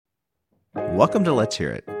Welcome to Let's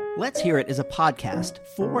Hear It. Let's Hear It is a podcast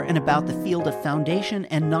for and about the field of foundation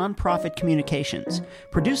and nonprofit communications,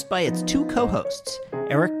 produced by its two co-hosts,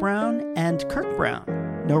 Eric Brown and Kirk Brown.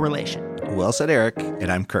 No relation. Well said, Eric. And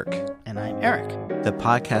I'm Kirk. And I'm Eric. The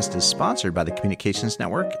podcast is sponsored by the Communications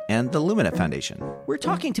Network and the Lumina Foundation. We're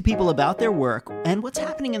talking to people about their work and what's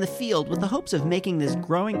happening in the field with the hopes of making this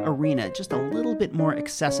growing arena just a little bit more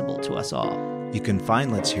accessible to us all. You can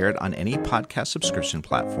find Let's Hear It on any podcast subscription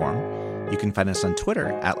platform. You can find us on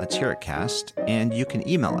Twitter at Let's Hear It Cast, and you can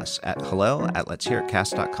email us at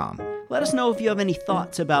hello@letshearitcast.com. Let us know if you have any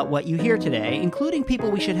thoughts about what you hear today, including people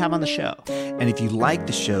we should have on the show. And if you like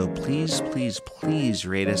the show, please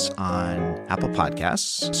rate us on Apple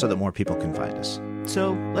Podcasts so that more people can find us.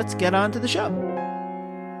 So let's get on to the show.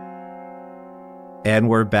 And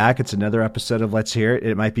we're back. It's another episode of Let's Hear It.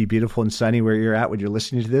 It might be beautiful and sunny where you're at when you're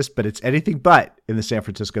listening to this, but it's anything but in the San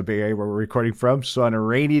Francisco Bay Area where we're recording from. So on a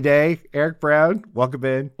rainy day, Eric Brown, welcome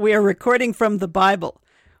in. We are recording from the Bible.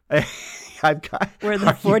 Where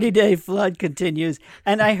the 40-day flood continues.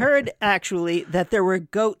 And I heard, actually, that there were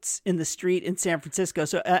goats in the street in San Francisco.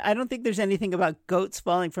 So I don't think there's anything about goats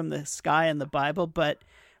falling from the sky in the Bible, but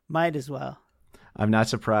might as well. I'm not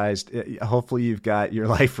surprised. Hopefully you've got your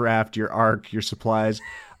life raft, your ark, your supplies.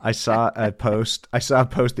 I saw a post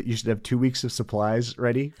that you should have 2 weeks of supplies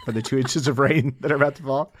ready for the 2 inches of rain that are about to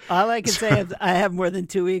fall. All I can say is I have more than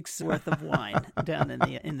 2 weeks worth of wine down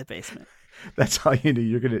in the basement. That's all you need.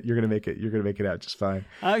 You're gonna make it out just fine.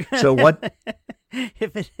 Okay. So what?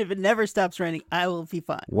 If it never stops raining, I will be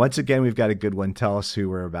fine. Once again, we've got a good one. Tell us who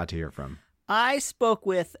we're about to hear from. I spoke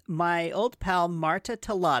with my old pal Marta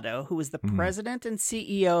Tellado, who is the president and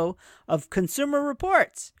CEO of Consumer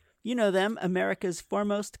Reports. You know them, America's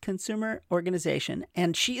foremost consumer organization,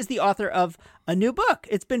 and she is the author of a new book.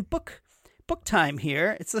 It's been book time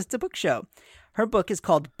here. It's a book show. Her book is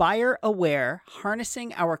called Buyer Aware: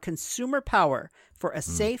 Harnessing Our Consumer Power for a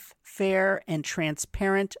Safe, Fair, and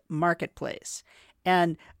Transparent Marketplace.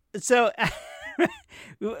 And so,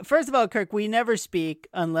 first of all, Kirk, we never speak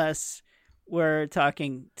unless we're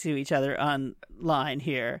talking to each other online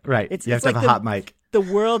here. Right. You have to have a hot mic. The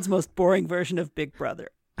world's most boring version of Big Brother,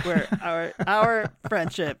 where our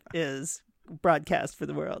friendship is broadcast for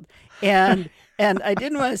the world. And I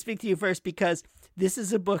didn't want to speak to you first because this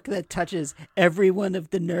is a book that touches every one of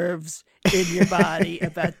the nerves in your body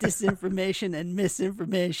about disinformation and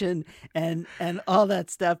misinformation and all that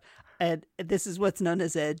stuff. And this is what's known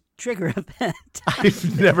as a trigger event.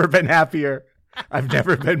 I've never been happier. I've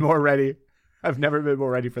never been more ready. I've never been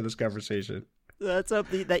more ready for this conversation. Let's hope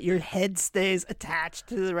that your head stays attached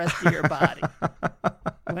to the rest of your body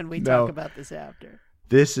when we talk about this after.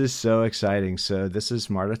 This is so exciting. So this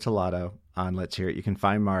is Marta Tellado on Let's Hear It. You can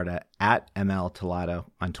find Marta at ML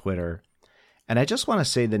Tellado on Twitter. And I just want to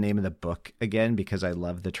say the name of the book again because I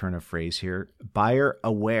love the turn of phrase here. Buyer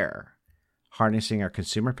Aware: Harnessing Our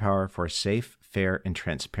Consumer Power for a Safe, Fair, and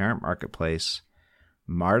Transparent Marketplace.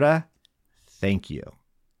 Marta, thank you.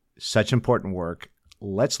 Such important work.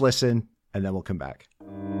 Let's listen, and then we'll come back.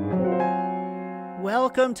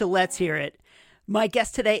 Welcome to Let's Hear It. My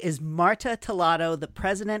guest today is Marta Tellado, the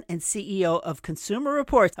president and CEO of Consumer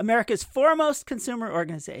Reports, America's foremost consumer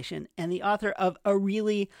organization, and the author of a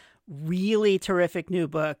really, really terrific new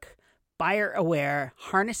book, Buyer Aware: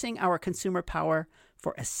 Harnessing Our Consumer Power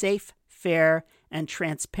for a Safe, Fair, and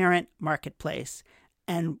Transparent Marketplace.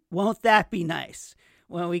 And won't that be nice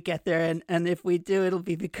when we get there? And if we do, it'll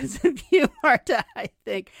be because of you, Marta, I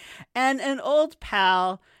think. And an old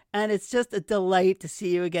pal, and it's just a delight to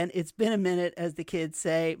see you again. It's been a minute, as the kids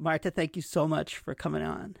say. Marta, thank you so much for coming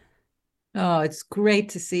on. Oh, it's great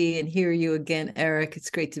to see and hear you again, Eric. It's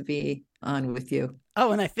great to be on with you.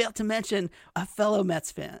 Oh, and I failed to mention a fellow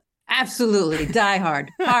Mets fan. Absolutely. Die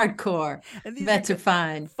hard. Hardcore. Mets are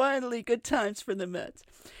fine. Finally, good times for the Mets.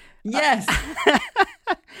 Yes.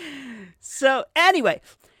 So anyway,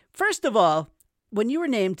 first of all, when you were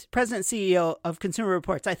named president and CEO of Consumer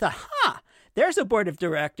Reports, I thought, there's a board of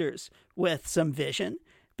directors with some vision,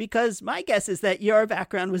 because my guess is that your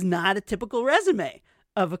background was not a typical resume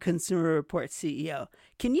of a Consumer Reports CEO.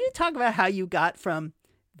 Can you talk about how you got from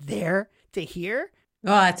there to here?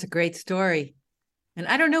 Oh, that's a great story. And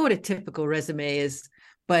I don't know what a typical resume is,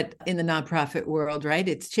 but in the nonprofit world, right?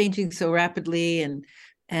 It's changing so rapidly.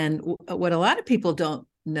 And what a lot of people don't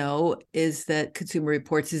know is that Consumer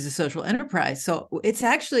Reports is a social enterprise. So it's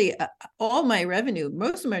actually all my revenue,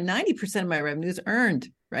 most of my 90% of my revenue is earned,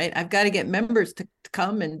 right? I've got to get members to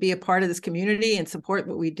come and be a part of this community and support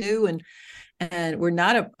what we do. And we're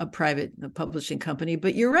not a private publishing company,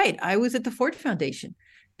 but you're right. I was at the Ford Foundation.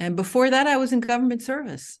 And before that, I was in government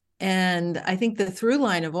service. And I think the through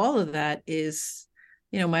line of all of that is,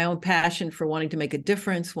 my own passion for wanting to make a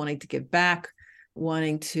difference, wanting to give back,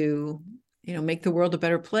 wanting to, make the world a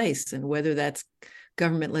better place. And whether that's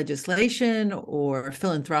government legislation or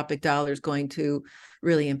philanthropic dollars going to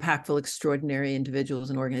really impactful, extraordinary individuals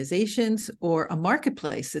and organizations, or a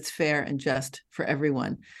marketplace that's fair and just for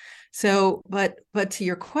everyone. So, but to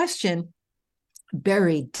your question,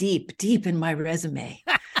 buried deep in my resume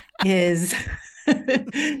is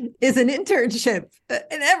is an internship.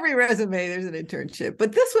 In every resume, there's an internship.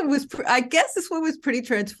 But this one was, I guess this one was pretty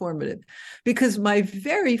transformative, because my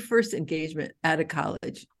very first engagement out of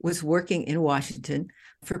college was working in Washington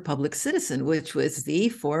for Public Citizen, which was the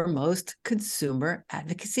foremost consumer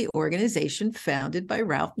advocacy organization founded by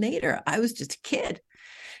Ralph Nader. I was just a kid.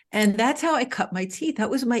 And that's how I cut my teeth. That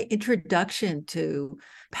was my introduction to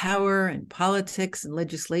power and politics and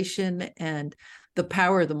legislation and the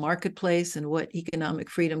power of the marketplace and what economic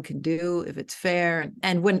freedom can do if it's fair.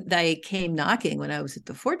 And when they came knocking, when I was at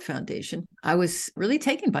the Ford Foundation, I was really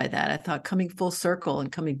taken by that. I thought coming full circle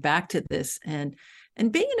and coming back to this and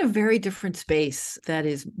being in a very different space that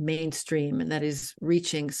is mainstream and that is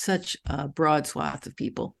reaching such a broad swath of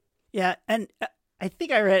people. Yeah. And I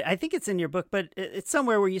think it's in your book, but it's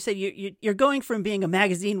somewhere where you say you're going from being a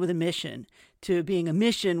magazine with a mission to being a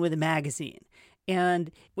mission with a magazine.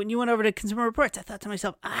 And when you went over to Consumer Reports, I thought to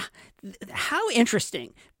myself, how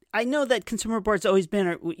interesting. I know that Consumer Reports always been,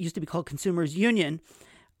 or what used to be called Consumers Union,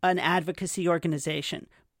 an advocacy organization.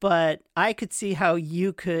 But I could see how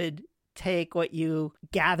you could take what you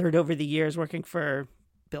gathered over the years working for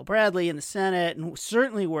Bill Bradley in the Senate and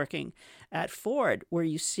certainly working at Ford, where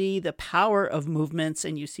you see the power of movements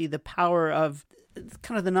and you see the power of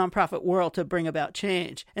kind of the nonprofit world to bring about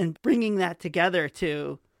change, and bringing that together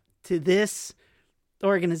to this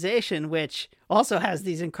organization, which also has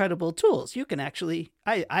these incredible tools. You can actually,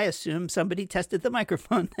 I assume somebody tested the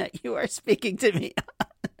microphone that you are speaking to me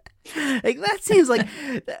on. Like, that seems like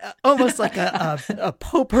almost like a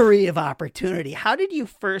potpourri of opportunity. How did you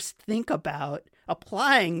first think about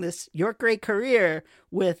applying your great career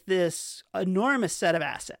with this enormous set of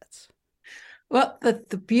assets? Well,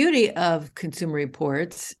 the beauty of Consumer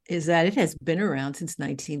Reports is that it has been around since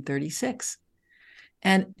 1936.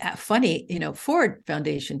 And funny, Ford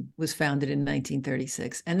Foundation was founded in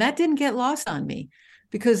 1936, and that didn't get lost on me,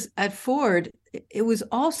 because at Ford, it was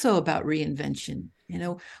also about reinvention.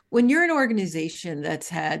 When you're an organization that's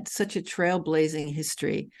had such a trailblazing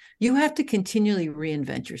history, you have to continually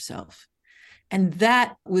reinvent yourself. And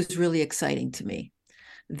that was really exciting to me,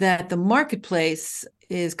 that the marketplace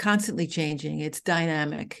is constantly changing. It's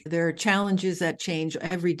dynamic. There are challenges that change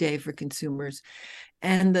every day for consumers.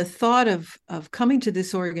 And the thought of coming to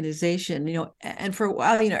this organization, and for a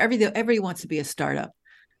while, everybody wants to be a startup.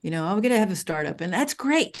 I'm going to have a startup, and that's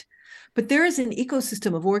great. But there is an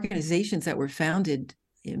ecosystem of organizations that were founded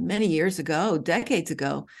many years ago, decades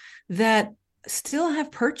ago, that still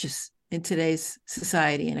have purchase in today's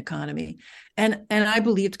society and economy. And I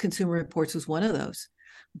believed Consumer Reports was one of those.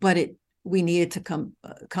 But we needed to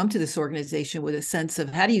come to this organization with a sense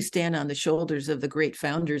of, how do you stand on the shoulders of the great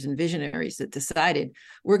founders and visionaries that decided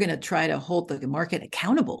we're going to try to hold the market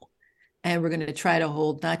accountable, and we're going to try to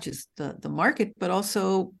hold not just the market, but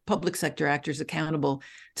also public sector actors accountable,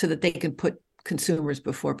 so that they can put consumers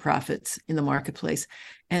before profits in the marketplace.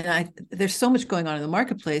 And there's so much going on in the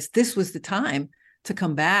marketplace. This was the time to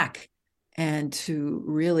come back and to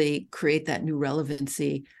really create that new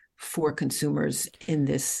relevancy for consumers in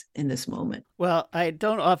this moment. Well, I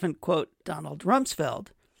don't often quote Donald Rumsfeld,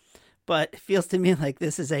 but it feels to me like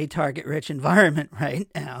this is a target-rich environment right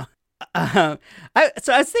now. So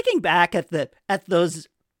I was thinking back at those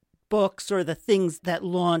books, or the things that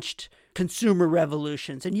launched consumer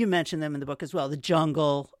revolutions, and you mentioned them in the book as well. The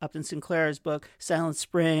Jungle, Upton Sinclair's book, Silent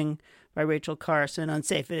Spring by Rachel Carson,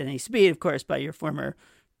 Unsafe at Any Speed, of course, by your former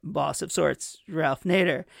boss of sorts, Ralph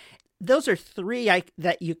Nader. Those are three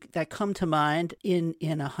that come to mind in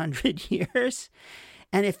 100 years.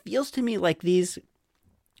 And it feels to me like these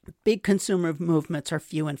big consumer movements are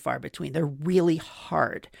few and far between. They're really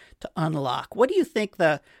hard to unlock. What do you think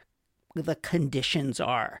the conditions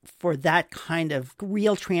are for that kind of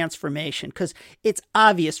real transformation? Because it's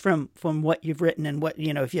obvious from what you've written and what,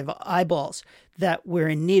 if you have eyeballs, that we're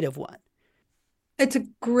in need of one. It's a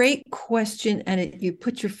great question, and you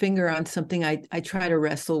put your finger on something I try to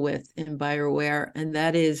wrestle with in Buyer Aware, and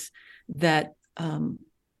that is that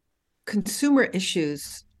consumer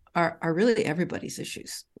issues are really everybody's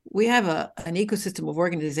issues. We have an ecosystem of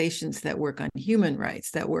organizations that work on human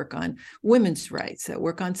rights, that work on women's rights, that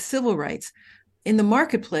work on civil rights. In the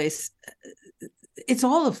marketplace, it's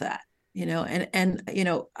all of that. I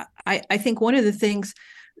think one of the things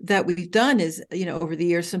that we've done is, over the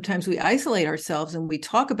years, sometimes we isolate ourselves and we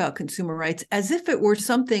talk about consumer rights as if it were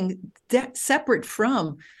something separate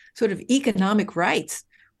from sort of economic rights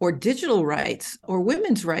or digital rights or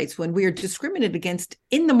women's rights when we are discriminated against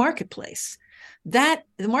in the marketplace. That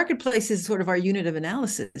the marketplace is sort of our unit of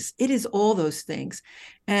analysis. It is all those things.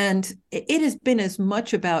 And it has been as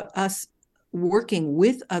much about us working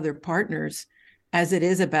with other partners as it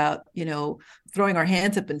is about, throwing our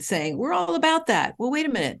hands up and saying, we're all about that. Well, wait a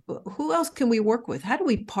minute. Who else can we work with? How do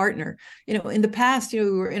we partner? In the past, we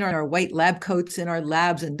were in our white lab coats in our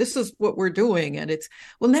labs, and this is what we're doing. And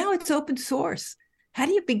now it's open source. How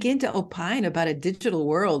do you begin to opine about a digital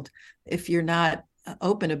world if you're not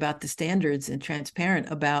open about the standards and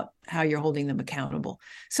transparent about how you're holding them accountable?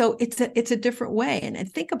 So it's a different way.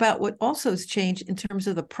 And think about what also has changed in terms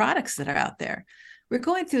of the products that are out there. We're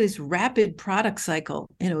going through this rapid product cycle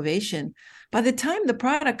innovation. By the time the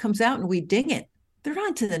product comes out and we ding it, they're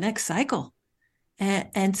on to the next cycle.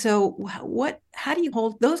 And so how do you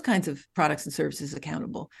hold those kinds of products and services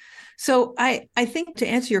accountable? So I think, to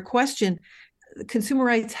answer your question, consumer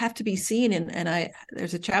rights have to be seen. And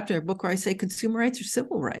there's a chapter in a book where I say consumer rights are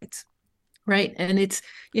civil rights, right? And it's,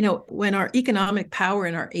 when our economic power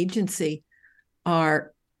and our agency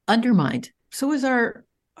are undermined, so is our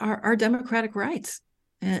democratic rights.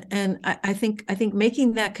 And I think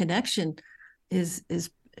making that connection is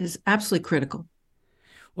absolutely critical.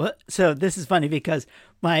 Well, so this is funny because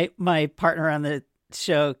my partner on the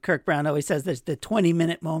show, Kirk Brown, always says there's the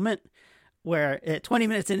 20-minute moment where 20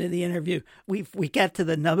 minutes into the interview, we get to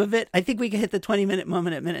the nub of it. I think we can hit the 20-minute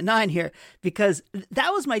moment at minute 9 here, because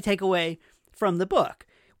that was my takeaway from the book,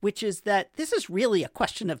 which is that this is really a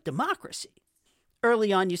question of democracy.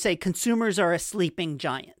 Early on, you say consumers are a sleeping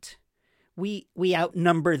giant. We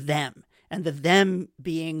outnumber them, and the them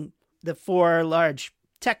being the 4 large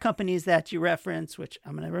tech companies that you reference, which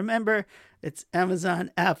I'm going to remember. It's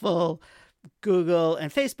Amazon, Apple, Google,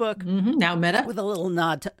 and Facebook. Mm-hmm. Now Meta, with a little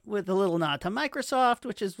nod to Microsoft,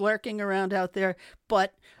 which is lurking around out there.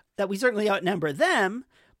 But that we certainly outnumber them.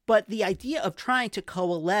 But the idea of trying to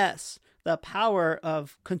coalesce the power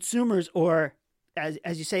of consumers, or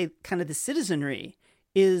as you say, kind of the citizenry,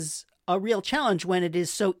 is a real challenge when it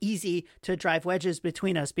is so easy to drive wedges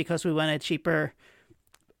between us because we want a cheaper.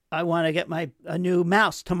 I want to get a new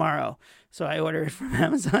mouse tomorrow, so I order it from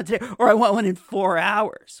Amazon today, or I want one in 4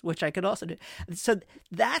 hours, which I could also do. So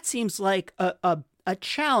that seems like a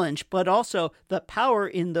challenge, but also the power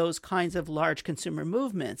in those kinds of large consumer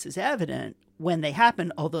movements is evident when they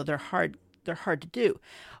happen, although they're hard to do.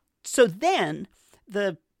 So then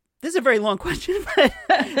this is a very long question, but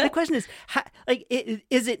the question is,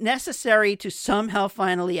 is it necessary to somehow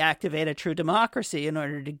finally activate a true democracy in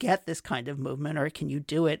order to get this kind of movement, or can you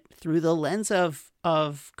do it through the lens of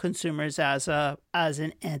consumers as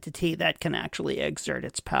an entity that can actually exert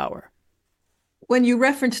its power? When you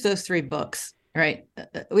reference those 3 books, right,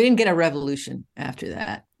 we didn't get a revolution after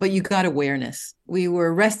that, but you got awareness. We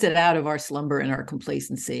were wrested out of our slumber and our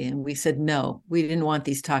complacency, and we said, no, we didn't want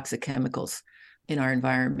these toxic chemicals in our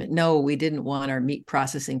environment. No, we didn't want our meat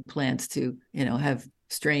processing plants to, have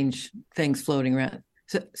strange things floating around.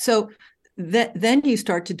 So then you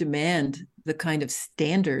start to demand the kind of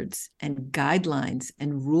standards and guidelines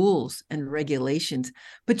and rules and regulations,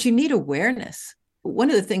 but you need awareness. One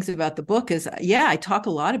of the things about the book is, I talk a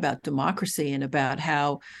lot about democracy and about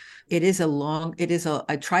how I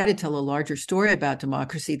try to tell a larger story about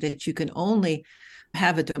democracy, that you can only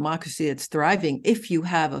have a democracy that's thriving if you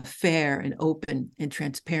have a fair and open and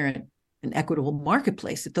transparent and equitable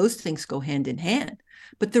marketplace, that those things go hand in hand.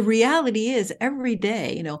 But the reality is, every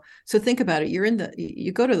day, so think about it,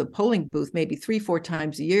 you go to the polling booth maybe 3-4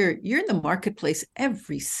 times a year, you're in the marketplace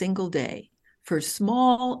every single day for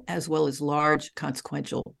small as well as large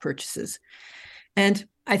consequential purchases. And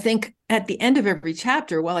I think at the end of every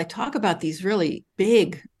chapter, while I talk about these really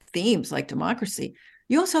big themes like democracy,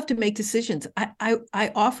 you also have to make decisions.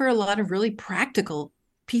 I offer a lot of really practical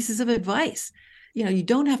pieces of advice. You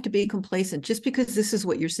don't have to be complacent just because this is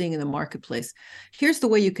what you're seeing in the marketplace. Here's the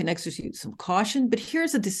way you can exercise some caution, but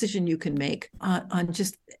here's a decision you can make on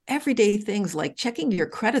just everyday things like checking your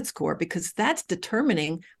credit score, because that's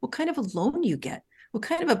determining what kind of a loan you get, what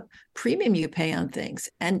kind of a premium you pay on things.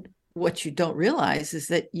 And what you don't realize is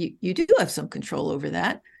that you do have some control over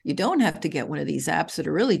that. You don't have to get one of these apps that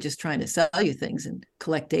are really just trying to sell you things and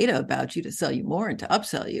collect data about you to sell you more and to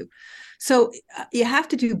upsell you. So you have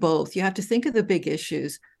to do both. You have to think of the big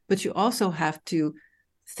issues, but you also have to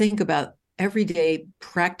think about everyday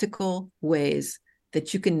practical ways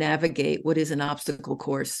that you can navigate what is an obstacle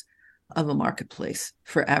course of a marketplace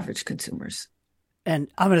for average consumers. And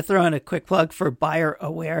I'm going to throw in a quick plug for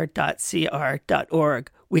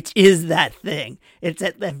buyeraware.cr.org, which is that thing. It's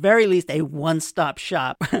at the very least a one-stop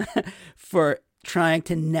shop for trying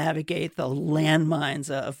to navigate the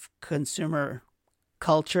landmines of consumer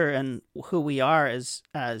culture and who we are as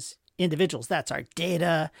individuals. That's our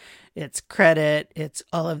data, it's credit, it's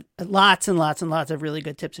all of lots and lots and lots of really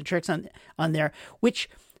good tips and tricks on there, which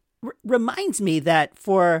reminds me that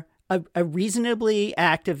for a reasonably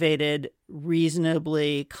activated,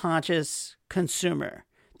 reasonably conscious consumer,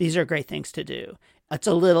 these are great things to do.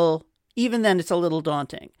 Even then it's a little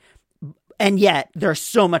daunting. And yet there's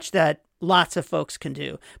so much that lots of folks can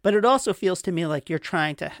do. But it also feels to me like you're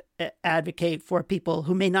trying to advocate for people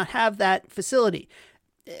who may not have that facility.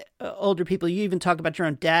 Older people, you even talk about your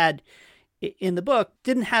own dad in the book,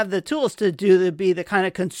 didn't have the tools to be the kind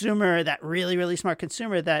of consumer, that really, really smart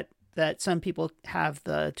consumer that some people have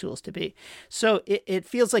the tools to be. So it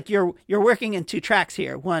feels like you're working in two tracks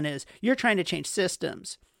here. One is you're trying to change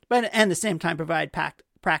systems, but at the same time provide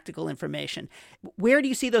practical information. Where do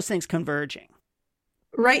you see those things converging?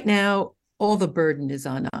 Right now, all the burden is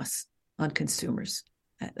on us, on consumers.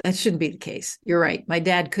 That shouldn't be the case. You're right. My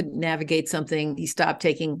dad couldn't navigate something. He stopped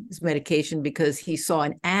taking his medication because he saw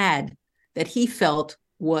an ad that he felt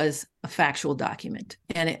was a factual document,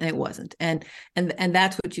 and it wasn't. And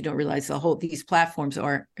that's what you don't realize. These platforms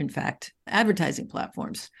are, in fact, advertising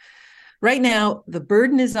platforms. Right now, the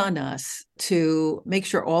burden is on us to make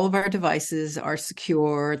sure all of our devices are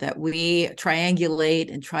secure, that we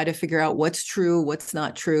triangulate and try to figure out what's true, what's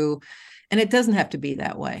not true. And it doesn't have to be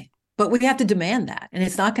that way. But we have to demand that. And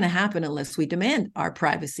it's not going to happen unless we demand our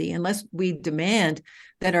privacy, unless we demand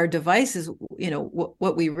that our devices,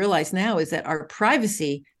 what we realize now is that our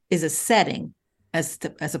privacy is a setting as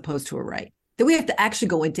opposed to a right. That we have to actually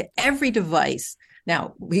go into every device.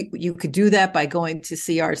 Now, you could do that by going to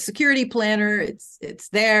see our security planner. It's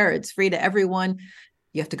there. It's free to everyone.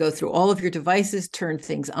 You have to go through all of your devices, turn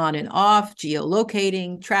things on and off,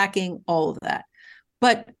 geolocating, tracking, all of that.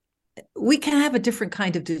 But we can have a different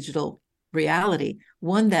kind of digital reality,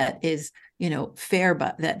 one that is, fair,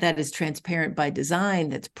 but that is transparent by design,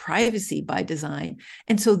 that's privacy by design.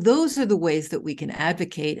 And so those are the ways that we can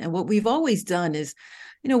advocate. And what we've always done is,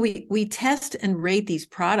 we test and rate these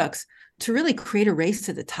products to really create a race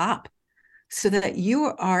to the top so that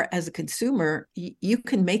you are, as a consumer, you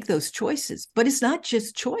can make those choices. But it's not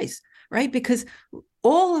just choice, right? Because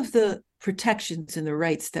all of the protections and the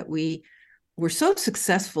rights that we're so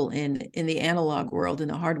successful in the analog world, in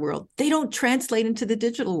the hard world, they don't translate into the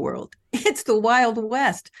digital world. It's the Wild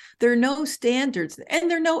West. There are no standards,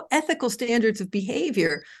 and there are no ethical standards of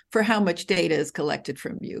behavior for how much data is collected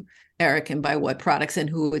from you, Eric, and by what products and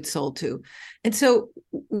who it's sold to. And so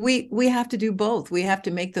we have to do both. We have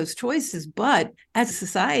to make those choices. But as a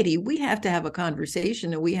society, we have to have a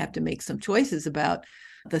conversation, and we have to make some choices about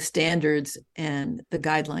the standards and the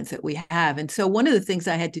guidelines that we have. And so one of the things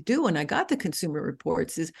I had to do when I got the consumer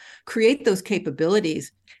reports is create those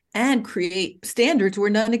capabilities and create standards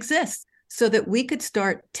where none exists so that we could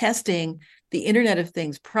start testing the Internet of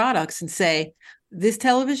Things products and say, this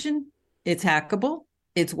television, it's hackable,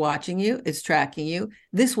 it's watching you, it's tracking you.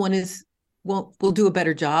 This one will do a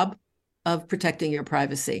better job of protecting your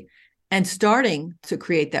privacy. And starting to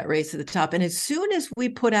create that race to the top. And as soon as we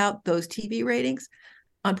put out those TV ratings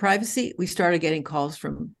on privacy, we started getting calls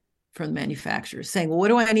from manufacturers saying, well, what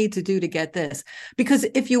do I need to do to get this? Because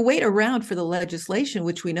if you wait around for the legislation,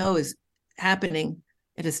 which we know is happening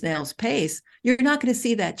at a snail's pace, you're not going to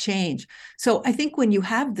see that change. So I think when you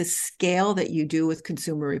have the scale that you do with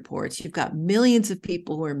consumer reports, you've got millions of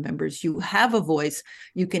people who are members, you have a voice,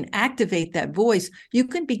 you can activate that voice, you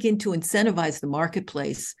can begin to incentivize the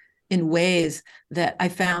marketplace in ways that I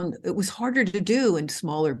found it was harder to do in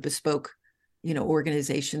smaller, bespoke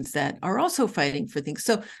organizations that are also fighting for things.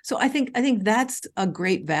 So I think that's a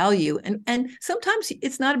great value. And sometimes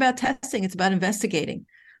it's not about testing, it's about investigating.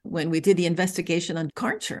 When we did the investigation on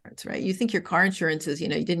car insurance, right? You think your car insurance is, you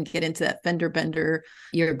didn't get into that fender bender,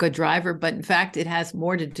 you're a good driver, but in fact, it has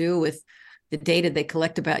more to do with the data they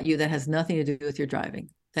collect about you that has nothing to do with your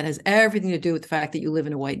driving. That has everything to do with the fact that you live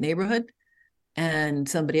in a white neighborhood and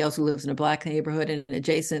somebody else who lives in a black neighborhood and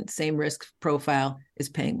adjacent, same risk profile is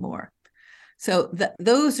paying more. So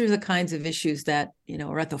those are the kinds of issues that,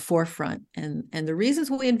 are at the forefront and the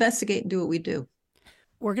reasons we investigate and do what we do.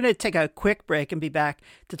 We're going to take a quick break and be back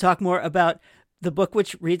to talk more about the book,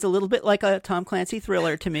 which reads a little bit like a Tom Clancy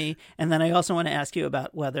thriller to me. And then I also want to ask you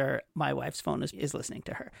about whether my wife's phone is listening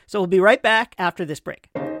to her. So we'll be right back after this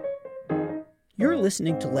break. You're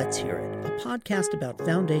listening to Let's Hear It, a podcast about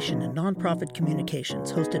foundation and nonprofit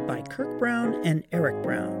communications hosted by Kirk Brown and Eric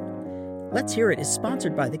Brown. Let's Hear It is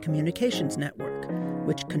sponsored by the Communications Network,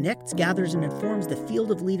 which connects, gathers, and informs the field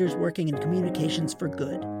of leaders working in communications for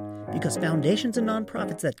good. Because foundations and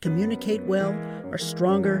nonprofits that communicate well are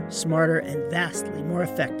stronger, smarter, and vastly more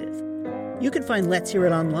effective. You can find Let's Hear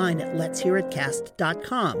It online at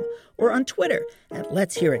letshearitcast.com or on Twitter at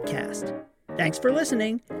Let's Hear It Cast. Thanks for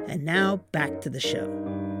listening, and now back to the show.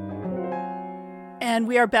 And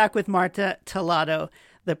we are back with Marta Tellado,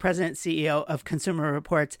 the president and CEO of Consumer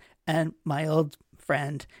Reports, and my old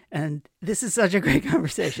friend. And this is such a great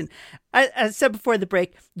conversation. I said before the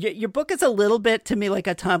break, your book is a little bit to me like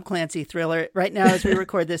a Tom Clancy thriller. Right now, as we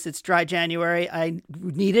record this, it's dry January. I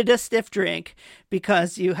needed a stiff drink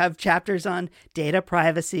because you have chapters on data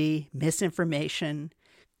privacy, misinformation,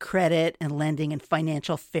 credit and lending, and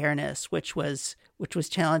financial fairness, which was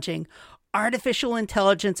challenging, artificial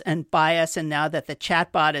intelligence and bias. And now that the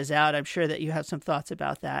chatbot is out, I'm sure that you have some thoughts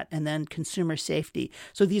about that. And then consumer safety.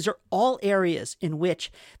 So these are all areas in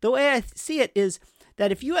which the way I see it is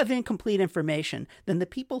that if you have incomplete information, then the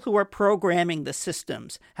people who are programming the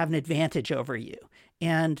systems have an advantage over you.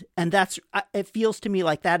 And that's, it feels to me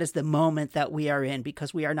like that is the moment that we are in,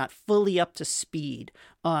 because we are not fully up to speed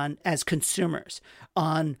on, as consumers,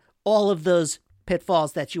 on all of those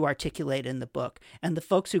pitfalls that you articulate in the book. And the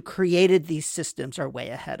folks who created these systems are way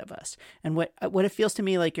ahead of us. And what it feels to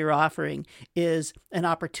me like you're offering is an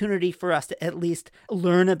opportunity for us to at least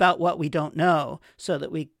learn about what we don't know so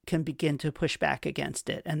that we can begin to push back against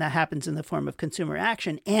it. And that happens in the form of consumer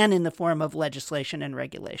action and in the form of legislation and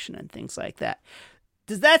regulation and things like that.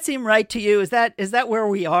 Does that seem right to you? Is that where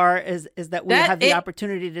we are? Is that we have the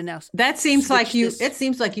opportunity to now? That seems like you. It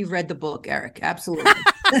seems like you've read the book, Eric. Absolutely.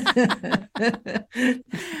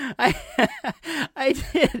 I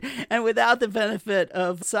did, and without the benefit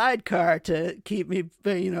of sidecar to keep me,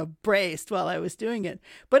 braced while I was doing it.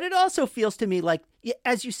 But it also feels to me like,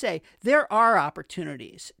 as you say, there are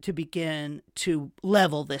opportunities to begin to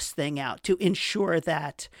level this thing out, to ensure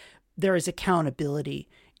that there is accountability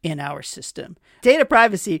in our system. Data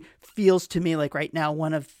privacy feels to me like right now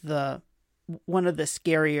one of the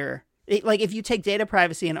scarier. Like if you take data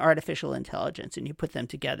privacy and artificial intelligence and you put them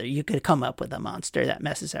together, you could come up with a monster that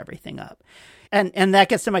messes everything up. And that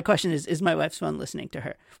gets to my question: is my wife's phone listening to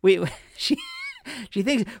her? She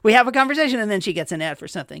thinks we have a conversation and then she gets an ad for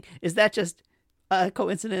something. Is that just a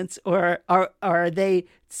coincidence, or are they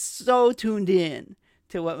so tuned in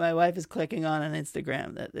to what my wife is clicking on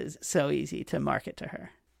Instagram that is so easy to market to her?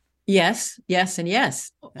 Yes, yes, and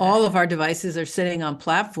yes. All of our devices are sitting on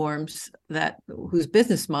platforms whose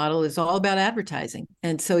business model is all about advertising.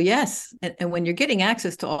 And so, yes, and when you're getting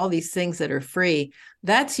access to all these things that are free,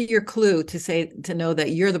 that's your clue to know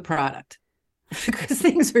that you're the product, because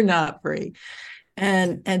things are not free.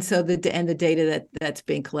 And so the data that's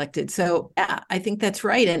being collected. So yeah, I think that's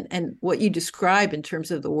right. And what you describe in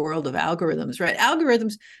terms of the world of algorithms, right?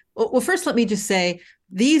 Algorithms. Well, first, let me just say,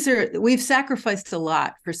 we've sacrificed a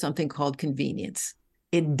lot for something called convenience.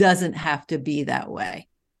 It doesn't have to be that way,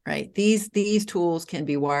 right? These tools can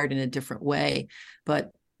be wired in a different way,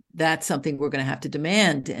 but that's something we're going to have to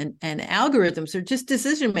demand. And algorithms are just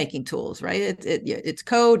decision-making tools, right? It's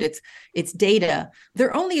code, it's data.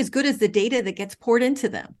 They're only as good as the data that gets poured into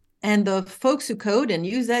them. And the folks who code and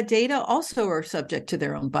use that data also are subject to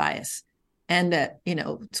their own bias. And that,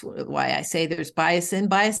 it's why I say there's bias in,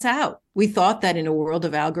 bias out. We thought that in a world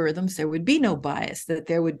of algorithms, there would be no bias, that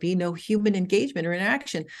there would be no human engagement or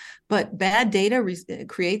interaction. But bad data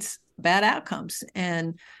creates bad outcomes.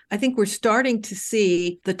 And I think we're starting to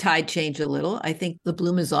see the tide change a little. I think the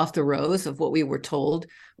bloom is off the rose of what we were told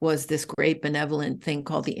was this great benevolent thing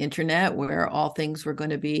called the internet, where all things were going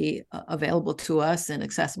to be available to us and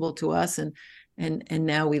accessible to us. And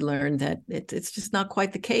now we learn that it's just not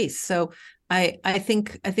quite the case. So I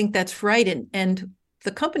think that's right. And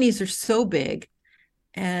the companies are so big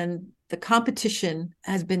and the competition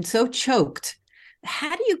has been so choked.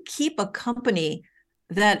 How do you keep a company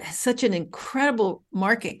that has such an incredible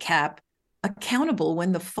market cap accountable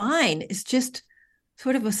when the fine is just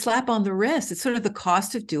sort of a slap on the wrist? It's sort of the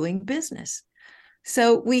cost of doing business.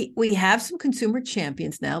 So we have some consumer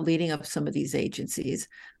champions now leading up some of these agencies.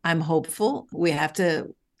 I'm hopeful. We have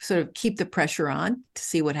to sort of keep the pressure on to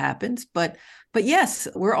see what happens. But yes,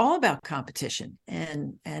 we're all about competition.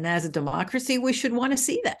 And as a democracy, we should want to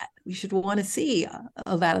see that. We should want to see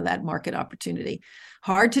a lot of that market opportunity.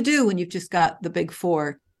 Hard to do when you've just got the big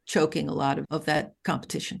four choking a lot of that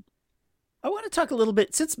competition. I want to talk a little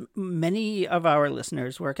bit, since many of our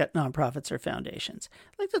listeners work at nonprofits or foundations,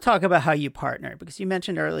 I'd like to talk about how you partner, because you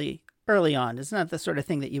mentioned early early on. It's not the sort of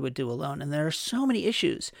thing that you would do alone. And there are so many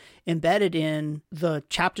issues embedded in the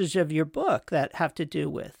chapters of your book that have to do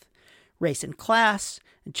with race and class,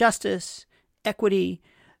 justice, equity,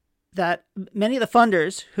 that many of the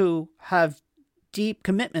funders who have deep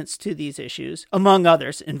commitments to these issues, among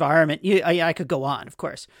others, environment, I could go on, of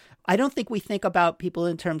course. I don't think we think about people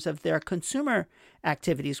in terms of their consumer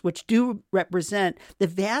activities, which do represent the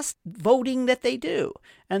vast voting that they do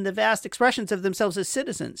and the vast expressions of themselves as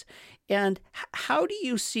citizens. And how do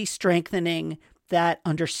you see strengthening that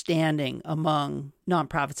understanding among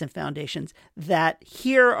nonprofits and foundations that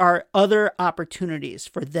here are other opportunities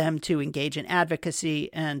for them to engage in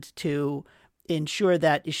advocacy and to ensure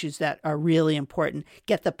that issues that are really important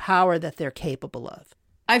get the power that they're capable of?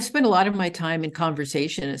 I've spent a lot of my time in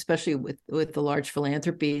conversation, especially with the large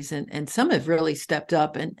philanthropies, and some have really stepped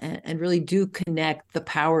up and really do connect the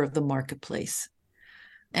power of the marketplace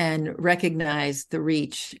and recognize the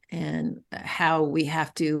reach and how we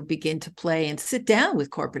have to begin to play and sit down with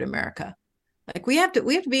corporate America. Like we have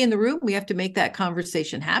to be in the room. We have to make that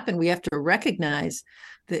conversation happen. We have to recognize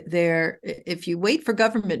that if you wait for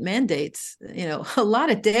government mandates, a lot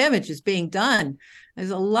of damage is being done.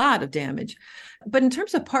 There's a lot of damage. But in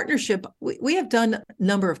terms of partnership, we have done a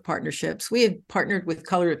number of partnerships. We have partnered with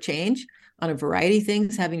Color of Change on a variety of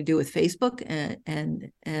things having to do with Facebook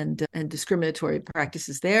and discriminatory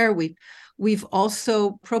practices there. We've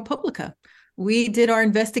also ProPublica. We did our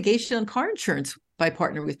investigation on car insurance by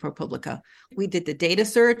partnering with ProPublica. We did the data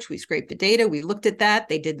search. We scraped the data. We looked at that.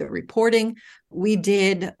 They did the reporting. We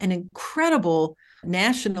did an incredible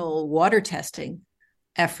national water testing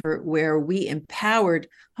effort where we empowered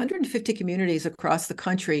 150 communities across the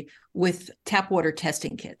country with tap water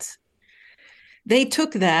testing kits. They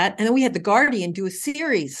took that, and then we had The Guardian do a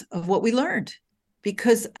series of what we learned,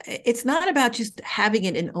 because it's not about just having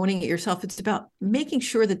it and owning it yourself. It's about making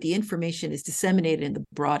sure that the information is disseminated in the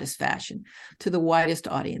broadest fashion to the widest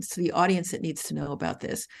audience, to the audience that needs to know about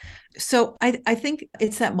this. So I think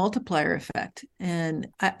it's that multiplier effect. And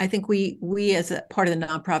I think we as a part of the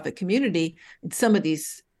nonprofit community, in some of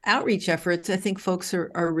these outreach efforts, I think folks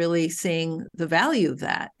are really seeing the value of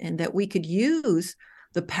that, and that we could use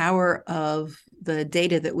the power of the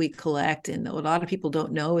data that we collect. And what a lot of people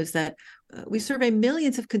don't know is that we survey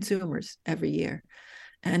millions of consumers every year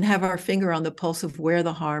and have our finger on the pulse of where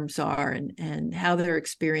the harms are and how they're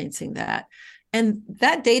experiencing that. And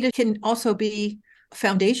that data can also be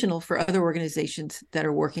foundational for other organizations that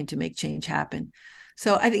are working to make change happen.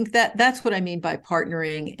 So I think that's what I mean by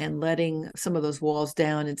partnering and letting some of those walls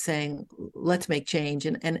down and saying, let's make change.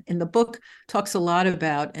 And the book talks a lot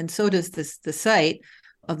about, and so does the site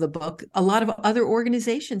of the book, a lot of other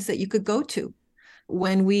organizations that you could go to.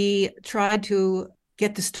 When we tried to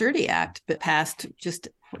get the Sturdy Act passed just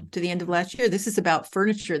to the end of last year, this is about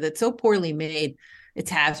furniture that's so poorly made,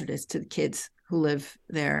 it's hazardous to the kids who live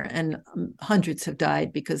there. And hundreds have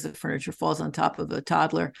died because the furniture falls on top of a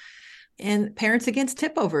toddler. And Parents Against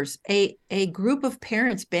Tipovers, a group of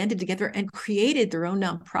parents banded together and created their own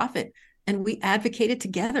nonprofit. And we advocated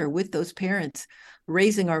together with those parents,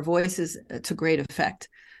 raising our voices to great effect.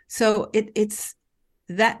 So it's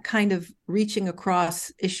that kind of reaching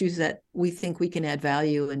across issues that we think we can add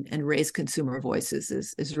value and raise consumer voices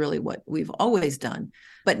is really what we've always done.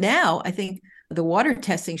 But now I think the water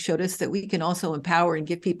testing showed us that we can also empower and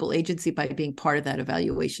give people agency by being part of that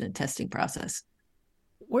evaluation and testing process.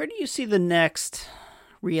 Where do you see the next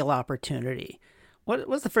real opportunity?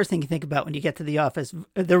 What's the first thing you think about when you get to the office,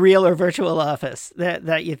 the real or virtual office,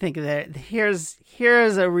 that you think that here's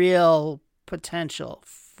a real potential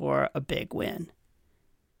for a big win?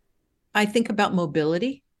 I think about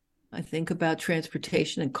mobility. I think about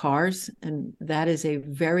transportation and cars, and that is a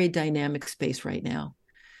very dynamic space right now.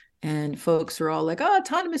 And folks are all like, oh,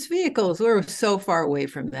 autonomous vehicles. We're so far away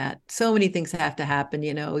from that. So many things have to happen,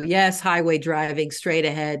 Yes, highway driving straight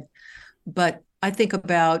ahead. But I think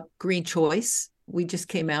about green choice. We just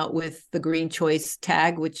came out with the green choice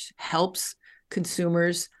tag, which helps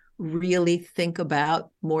consumers really think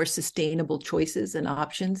about more sustainable choices and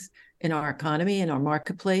options in our economy and our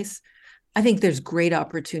marketplace. I think there's great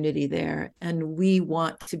opportunity there. And we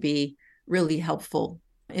want to be really helpful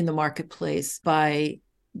in the marketplace by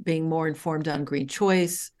being more informed on green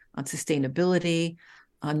choice, on sustainability,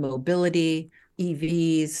 on mobility,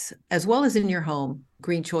 EVs, as well as in your home,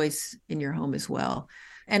 green choice in your home as well.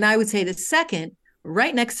 And I would say the second,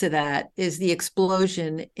 right next to that, is the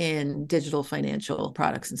explosion in digital financial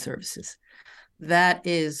products and services. That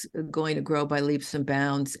is going to grow by leaps and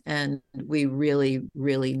bounds. And we really,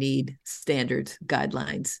 really need standards,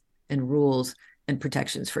 guidelines, and rules and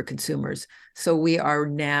protections for consumers. So we are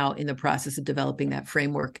now in the process of developing that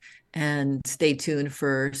framework, and stay tuned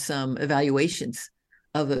for some evaluations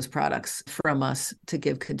of those products from us to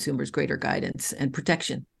give consumers greater guidance and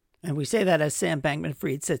protection. And we say that as Sam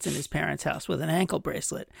Bankman-Fried sits in his parents' house with an ankle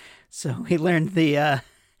bracelet. So he learned the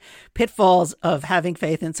pitfalls of having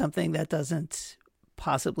faith in something that doesn't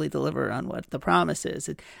possibly deliver on what the promise is.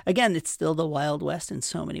 Again, it's still the Wild West in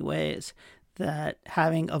so many ways, that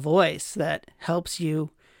having a voice that helps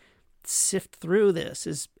you sift through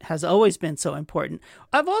this has always been so important.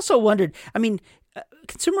 I've also wondered,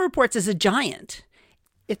 Consumer Reports is a giant.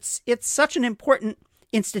 It's such an important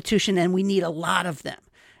institution, and we need a lot of them.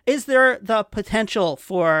 Is there the potential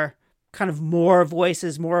for kind of more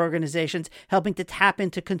voices, more organizations helping to tap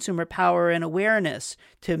into consumer power and awareness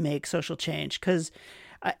to make social change? Because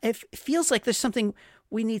it feels like there's something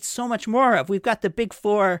we need so much more of. We've got the big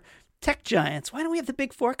four tech giants. Why don't we have the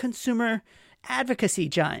big four consumer advocacy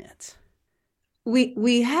giants?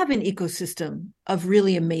 We have an ecosystem of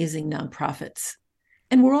really amazing nonprofits,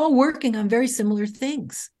 and we're all working on very similar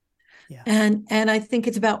things. Yeah. And I think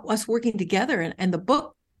it's about us working together, and the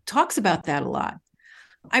book talks about that a lot.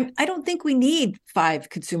 I don't think we need 5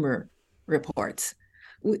 consumer reports.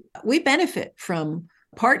 We benefit from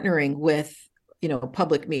partnering with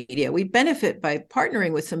public media. We benefit by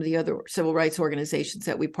partnering with some of the other civil rights organizations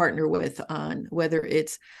that we partner with on, whether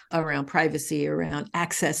it's around privacy, around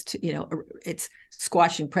access to, it's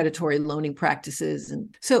squashing predatory loaning practices.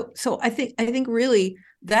 And so I think really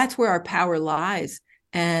that's where our power lies.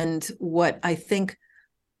 And what I think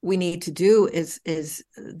we need to do is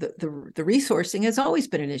the resourcing has always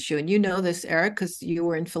been an issue. And you know this, Eric, because you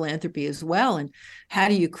were in philanthropy as well. And how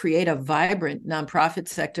do you create a vibrant nonprofit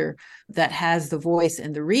sector that has the voice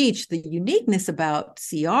and the reach? The uniqueness about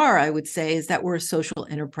CR, I would say, is that we're a social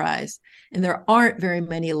enterprise. And there aren't very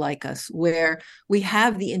many like us, where we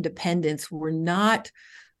have the independence. We're not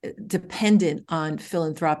dependent on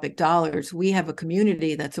philanthropic dollars. We have a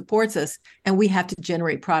community that supports us, and we have to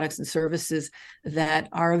generate products and services that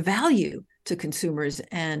are of value to consumers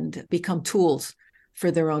and become tools for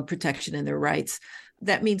their own protection and their rights.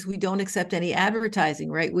 That means we don't accept any advertising,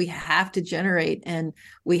 right? We have to generate, and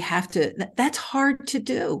we have to, that's hard to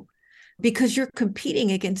do because you're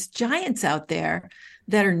competing against giants out there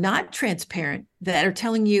that are not transparent, that are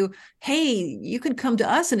telling you, hey, you can come to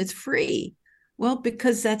us and it's free. Well,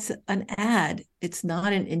 because that's an ad. It's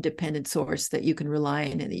not an independent source that you can rely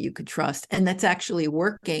on and that you can trust. And that's actually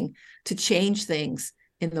working to change things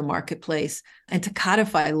in the marketplace and to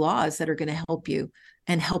codify laws that are going to help you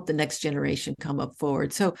and help the next generation come up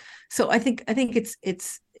forward. So I think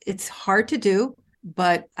it's hard to do,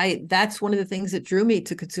 but that's one of the things that drew me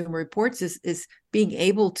to Consumer Reports is being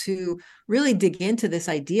able to really dig into this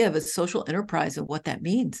idea of a social enterprise and what that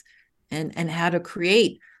means, and how to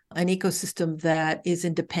create an ecosystem that is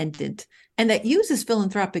independent and that uses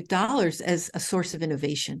philanthropic dollars as a source of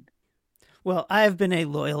innovation. Well, I've been a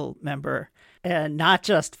loyal member, and not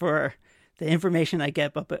just for the information I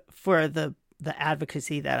get, but for the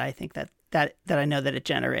advocacy that I think that I know that it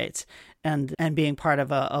generates, and being part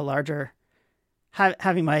of a larger,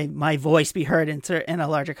 having my voice be heard in a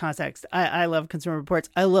larger context. I love Consumer Reports.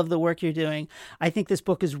 I love the work you're doing. I think this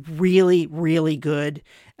book is really, really good.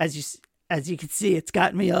 As you can see, it's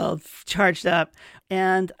got me all charged up.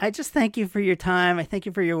 And I just thank you for your time. I thank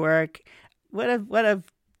you for your work. What a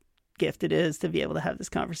gift it is to be able to have this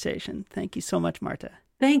conversation. Thank you so much, Marta.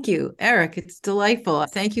 Thank you, Eric. It's delightful.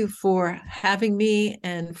 Thank you for having me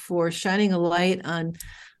and for shining a light on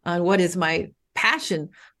what is my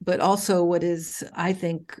passion, but also what is, I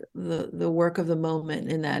think, the work of the moment.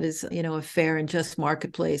 And that is, a fair and just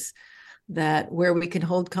marketplace where we can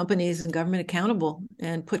hold companies and government accountable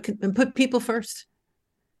and put people first.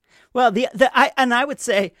 Well, I would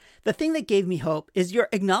say the thing that gave me hope is your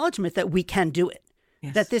acknowledgement that we can do it,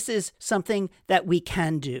 yes. That this is something that we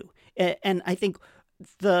can do. And I think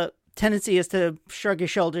the tendency is to shrug your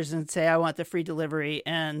shoulders and say, I want the free delivery,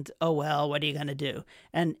 and oh well, what are you going to do?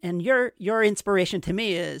 And your inspiration to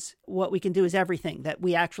me is what we can do is everything, that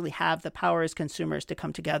we actually have the power as consumers to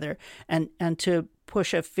come together and to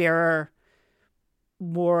push a fairer,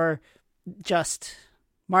 more just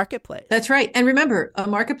marketplace. That's right. And remember, a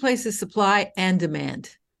marketplace is supply and demand.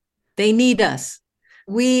 They need us.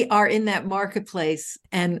 We are in that marketplace,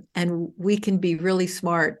 and we can be really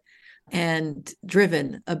smart and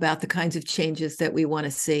driven about the kinds of changes that we want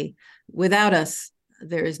to see. Without us,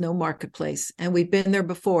 there is no marketplace. And we've been there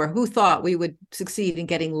before. Who thought we would succeed in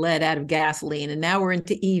getting lead out of gasoline? And now we're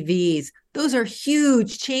into EVs. Those are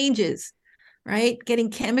huge changes, right? Getting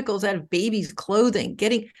chemicals out of babies' clothing,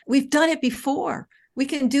 we've done it before. We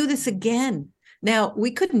can do this again. Now,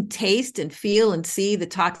 we couldn't taste and feel and see the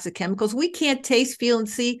toxic chemicals. We can't taste, feel, and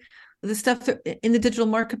see the stuff in the digital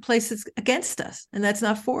marketplace is against us, and that's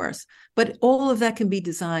not for us. But all of that can be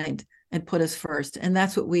designed and put us first. And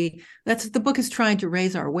that's what the book is trying to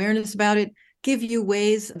raise our awareness about it, give you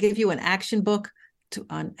ways, give you an action book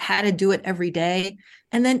on how to do it every day,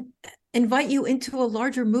 and then invite you into a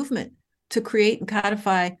larger movement to create and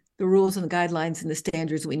codify the rules and the guidelines and the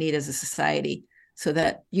standards we need as a society, so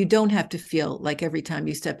that you don't have to feel like every time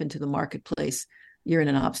you step into the marketplace, you're in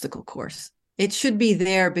an obstacle course. It should be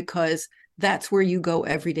there because that's where you go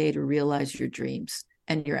every day to realize your dreams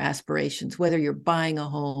and your aspirations, whether you're buying a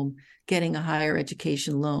home, getting a higher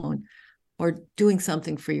education loan, or doing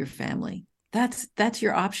something for your family. That's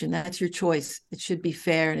your option. That's your choice. It should be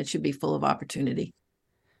fair and it should be full of opportunity.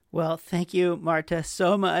 Well, thank you, Marta,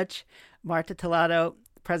 so much. Marta Tellado,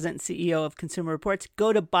 President and CEO of Consumer Reports.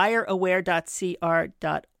 Go to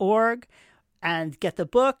buyeraware.cr.org and get the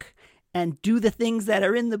book and do the things that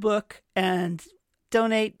are in the book and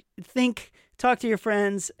donate, think, talk to your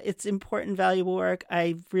friends. It's important, valuable work.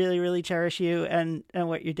 I really, really cherish you and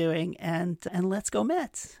what you're doing. And let's go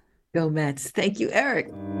Mets. Go Mets. Thank you,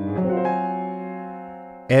 Eric.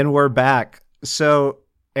 And we're back. So,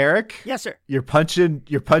 Eric? Yes, sir. You're punching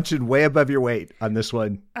way above your weight on this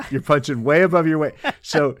one. You're punching way above your weight.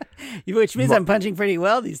 So, which means I'm punching pretty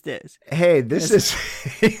well these days. Hey, this is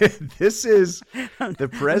the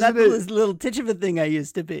president. Not this little titch of a thing I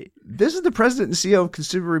used to be. This is the president and CEO of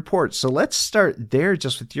Consumer Reports. So let's start there,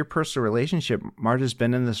 just with your personal relationship. Marta's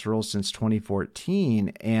been in this role since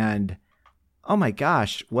 2014, and oh my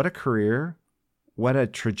gosh, what a career, what a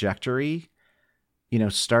trajectory. You know,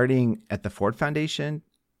 starting at the Ford Foundation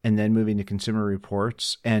and then moving to Consumer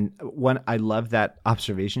Reports. And I love that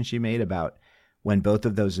observation she made about when both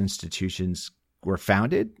of those institutions were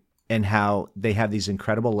founded and how they have these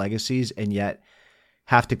incredible legacies and yet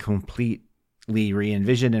have to completely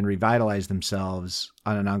re-envision and revitalize themselves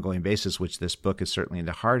on an ongoing basis, which this book is certainly in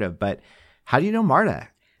the heart of. But how do you know Marta?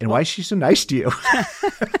 And why is she so nice to you?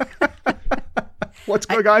 What's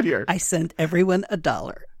going on here? I sent everyone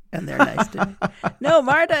 $1. And they're nice to me. No,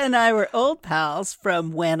 Marta and I were old pals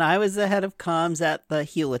from when I was the head of comms at the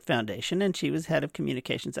Hewlett Foundation, and she was head of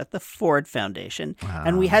communications at the Ford Foundation. Wow.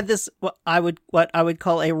 And we had this what I would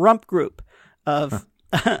call a rump group of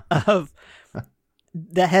of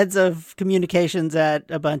the heads of communications at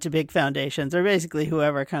a bunch of big foundations, or basically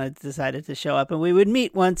whoever kind of decided to show up. And we would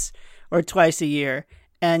meet once or twice a year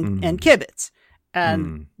and kibitz.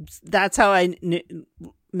 And that's how I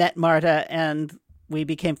met Marta, and we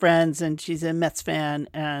became friends, and she's a Mets fan,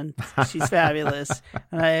 and she's fabulous.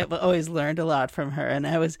 And I've always learned a lot from her. And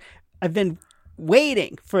I've been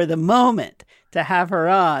waiting for the moment to have her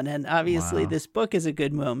on. And obviously this book is a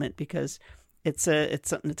good moment because it's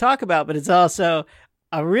something to talk about, but it's also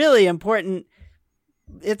a really important,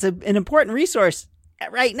 an important resource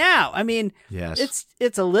right now. I mean, yes.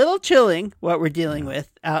 It's a little chilling what we're dealing with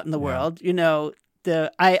out in the world. You know,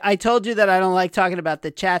 I told you that I don't like talking about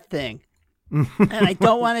the chat thing. And I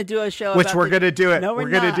don't want to do a show which we're going to do it. No, we're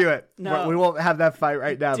going to do it. No. We won't have that fight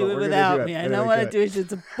right now. Do but it we're without do me. it. I don't want to do it.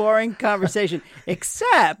 It's a boring conversation.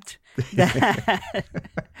 Except that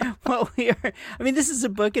this is a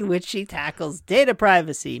book in which she tackles data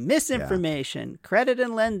privacy, misinformation, credit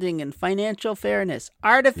and lending, and financial fairness,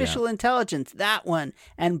 artificial intelligence, that one,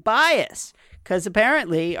 and bias. Because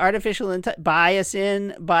apparently artificial bias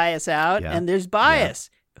in, bias out, and there's bias.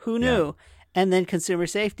 Who knew? Yeah. And then consumer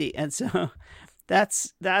safety. And so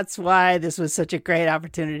that's why this was such a great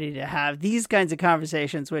opportunity to have these kinds of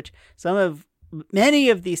conversations, which many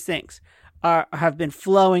of these things have been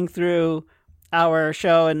flowing through our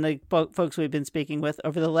show and the folks we've been speaking with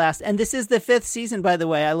over the last, and this is the 5th season, by the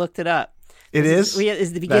way. I looked it up. It's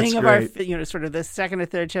the beginning of our, sort of the second or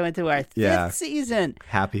third show into our 5th season.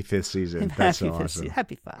 Happy 5th season. That's so awesome.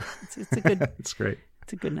 Happy 5. It's a good. It's great.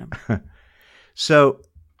 It's a good number. So,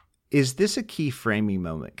 is this a key framing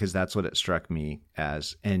moment? Because that's what it struck me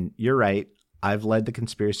as. And you're right. I've led the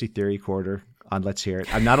conspiracy theory quarter on Let's Hear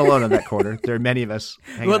It. I'm not alone on that quarter. There are many of us.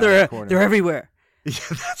 They're everywhere. Yeah,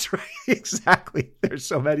 that's right. Exactly. There's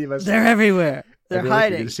so many of us. They're everywhere. They're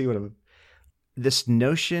hiding. You're going to see one of them. This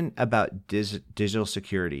notion about digital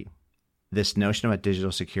security,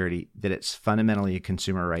 that it's fundamentally a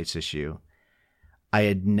consumer rights issue, I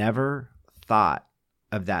had never thought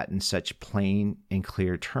of that in such plain and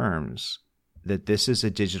clear terms, that this is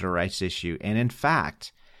a digital rights issue. And in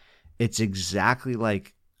fact, it's exactly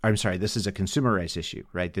this is a consumer rights issue,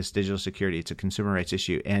 right? This digital security, it's a consumer rights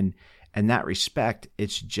issue. And in that respect,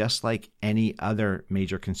 it's just like any other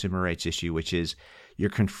major consumer rights issue, which is You're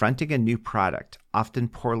confronting a new product, often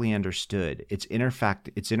poorly understood. It's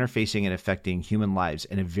interfacing and affecting human lives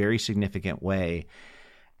in a very significant way.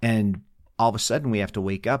 And all of a sudden we have to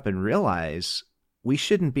wake up and realize we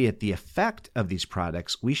shouldn't be at the effect of these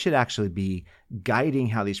products. We should actually be guiding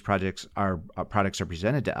how these products are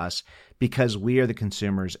presented to us, because we are the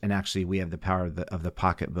consumers, and actually we have the power of the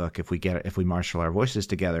pocketbook if we marshal our voices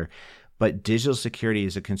together. But digital security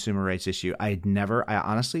is a consumer rights issue.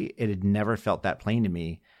 Honestly, it had never felt that plain to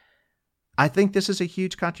me. I think this is a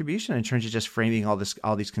huge contribution in terms of just framing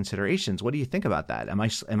all these considerations. What do you think about that? Am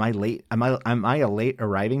I late? Am I a late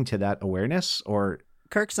arriving to that awareness, or?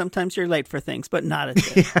 Kirk, sometimes you're late for things, but not at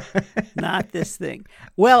this. Not this thing.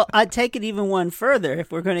 Well, I'd take it even one further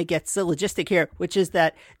if we're going to get syllogistic here, which is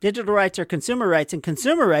that digital rights are consumer rights and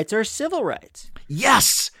consumer rights are civil rights.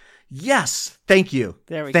 Yes. Thank you.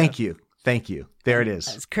 There we go. Thank you. There it is.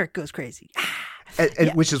 As Kirk goes crazy.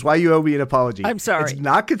 And which is why you owe me an apology. I'm sorry. It's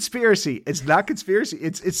not conspiracy.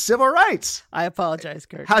 It's civil rights. I apologize,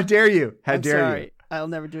 Kirk. How dare you? I'm sorry. I'll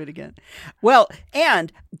never do it again. Well,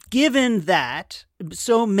 and given that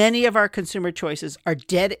so many of our consumer choices are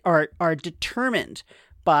determined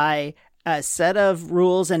by a set of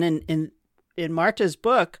rules, and in Marta's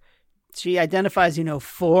book, she identifies,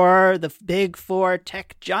 the big four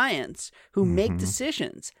tech giants who make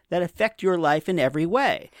decisions that affect your life in every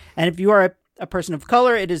way. And if you are a person of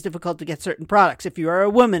color, it is difficult to get certain products. If you are a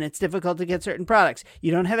woman, it's difficult to get certain products.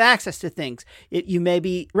 You don't have access to things. You may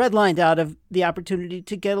be redlined out of the opportunity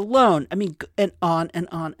to get a loan. I mean, and on and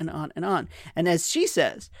on and on and on. And as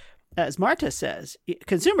Marta says,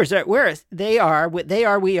 consumers we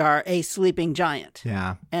are a sleeping giant.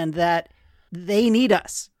 Yeah. And that they need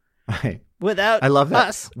us. Right. Without I love that.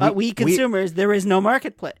 us, we consumers, there is no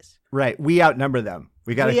marketplace. Right. We outnumber them.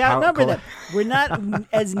 We outnumber them. We're not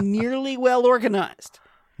as nearly well organized.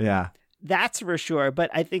 Yeah. That's for sure. But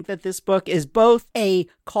I think that this book is both a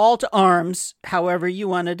call to arms, however you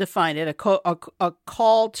want to define it, a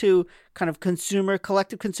call to kind of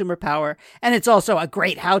collective consumer power. And it's also a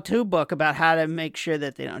great how-to book about how to make sure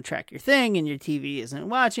that they don't track your thing and your TV isn't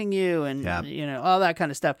watching you and, all that kind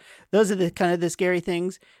of stuff. Those are the kind of the scary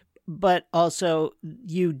things. But also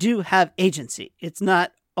you do have agency. It's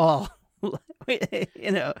not all...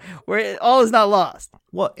 where all is not lost.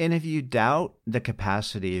 Well, and if you doubt the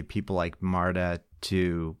capacity of people like Marta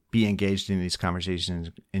to be engaged in these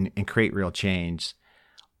conversations and create real change,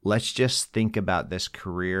 let's just think about this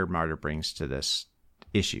career Marta brings to this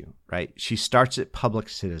issue, right? She starts at Public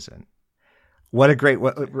Citizen.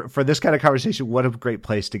 For this kind of conversation, what a great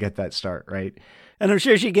place to get that start, right? And I'm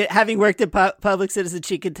sure having worked at Public Citizen,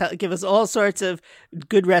 she could give us all sorts of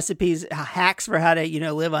good recipes, hacks for how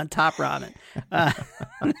to, live on top ramen.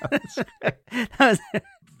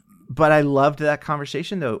 But I loved that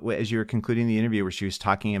conversation, though, as you were concluding the interview, where she was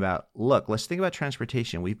talking about, look, let's think about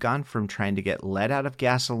transportation. We've gone from trying to get lead out of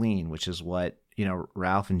gasoline, which is what,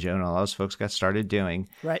 Ralph and Joan and all those folks got started doing.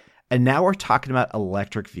 Right. And now we're talking about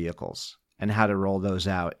electric vehicles and how to roll those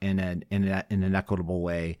out in an equitable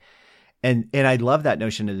way. And I love that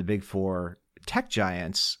notion of the big four tech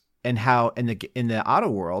giants, and how in the auto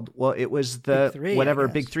world, well, it was the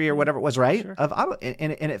big three or whatever it was, right? Sure. Of auto,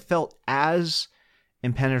 and it felt as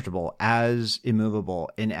impenetrable, as immovable,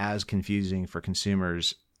 and as confusing for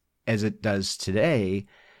consumers as it does today.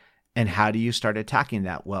 And how do you start attacking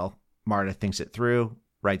that? Well, Marta thinks it through,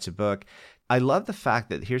 writes a book. I love the fact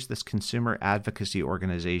that here's this consumer advocacy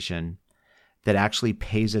organization that actually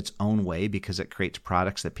pays its own way because it creates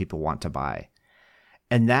products that people want to buy.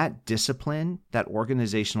 And that discipline, that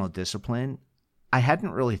organizational discipline, I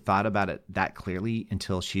hadn't really thought about it that clearly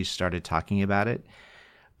until she started talking about it.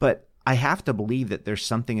 But I have to believe that there's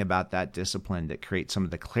something about that discipline that creates some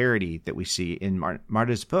of the clarity that we see in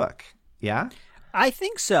Marta's book. Yeah? I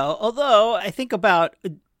think so. Although I think about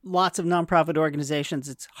lots of nonprofit organizations,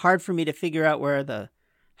 it's hard for me to figure out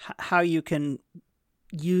how you can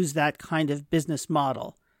use that kind of business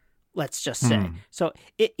model, let's just say. So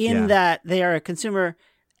that they are a consumer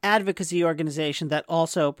advocacy organization that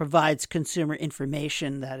also provides consumer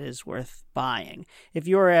information that is worth buying. If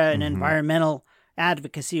you're an environmental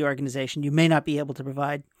advocacy organization, you may not be able to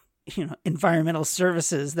provide environmental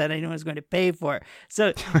services that anyone is going to pay for.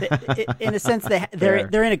 So in a sense,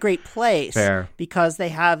 they're in a great place because they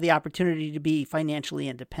have the opportunity to be financially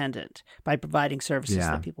independent by providing services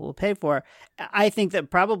that people will pay for. I think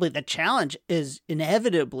that probably the challenge is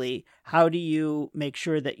inevitably, how do you make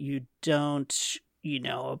sure that you don't,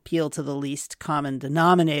 appeal to the least common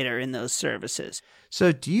denominator in those services?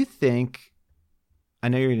 So do you think, I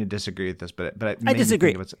know you're going to disagree with this, but I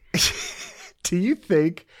disagree. Do you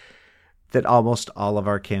think that almost all of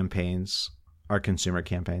our campaigns our consumer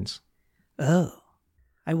campaigns. Oh,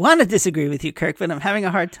 I want to disagree with you, Kirk, but I'm having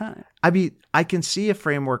a hard time. I mean, I can see a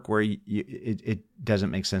framework where it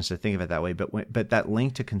doesn't make sense to think of it that way, but that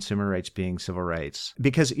link to consumer rights being civil rights,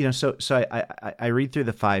 because so I read through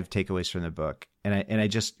the 5 takeaways from the book, and I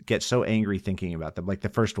just get so angry thinking about them. Like the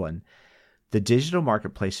first one, the digital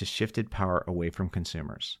marketplace has shifted power away from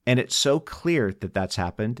consumers, and it's so clear that that's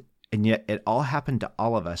happened. And yet it all happened to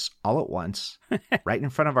all of us all at once, right in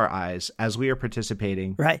front of our eyes as we are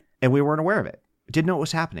participating. Right. And we weren't aware of it. Didn't know what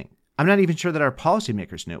was happening. I'm not even sure that our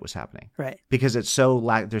policymakers knew it was happening. Right. Because there's so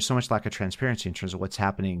much lack of transparency in terms of what's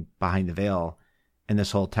happening behind the veil in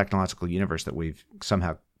this whole technological universe that we've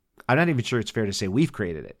somehow, I'm not even sure it's fair to say we've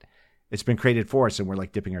created it. It's been created for us and we're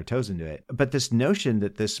like dipping our toes into it. But this notion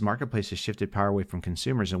that this marketplace has shifted power away from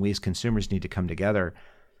consumers and we as consumers need to come together.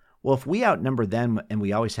 Well, if we outnumber them, and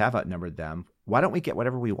we always have outnumbered them, why don't we get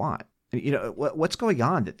whatever we want? What's going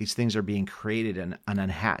on that these things are being created and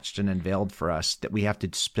unhatched and unveiled for us that we have to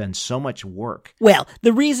spend so much work? Well,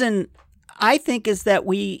 the reason I think is that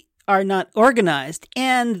we are not organized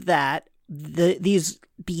and that these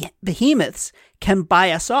behemoths can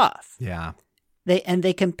buy us off. Yeah.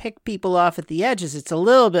 They can pick people off at the edges. It's a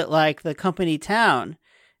little bit like the company town,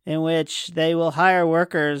 in which they will hire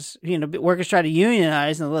workers, workers try to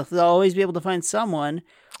unionize, and they'll always be able to find someone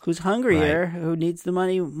who's hungrier, right, who needs the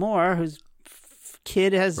money more, whose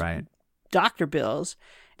kid has right, doctor bills,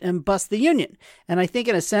 and bust the union. And I think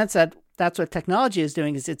in a sense that's what technology is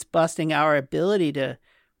doing, is it's busting our ability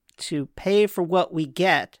to pay for what we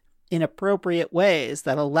get in appropriate ways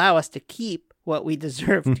that allow us to keep what we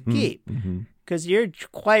deserve to keep. Mm-hmm. Because you're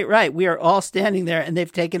quite right. We are all standing there and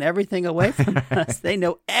they've taken everything away from us. They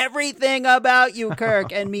know everything about you,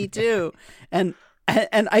 Kirk, and me too. And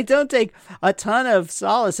I don't take a ton of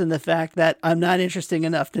solace in the fact that I'm not interesting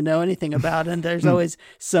enough to know anything about, and there's always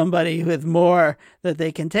somebody with more that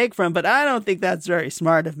they can take from. But I don't think that's very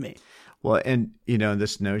smart of me. Well, and,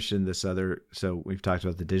 this notion, so we've talked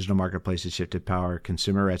about the digital marketplace has shifted power,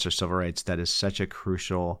 consumer rights or civil rights. That is such a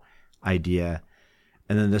crucial idea.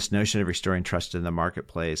 And then this notion of restoring trust in the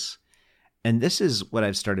marketplace. And this is what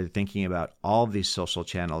I've started thinking about all of these social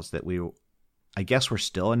channels that I guess we're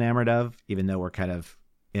still enamored of, even though we're kind of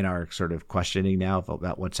in our sort of questioning now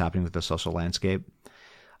about what's happening with the social landscape.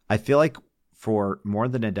 I feel like for more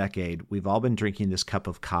than a decade, we've all been drinking this cup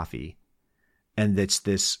of coffee, and it's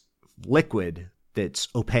this liquid that's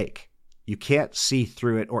opaque. You can't see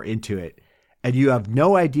through it or into it, and you have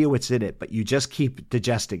no idea what's in it, but you just keep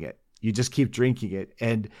digesting it. You just keep drinking it,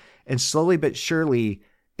 and slowly but surely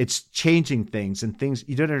it's changing things and things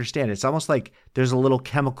you don't understand. It's almost like there's a little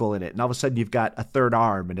chemical in it, and all of a sudden you've got a third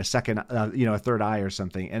arm and a second, a third eye or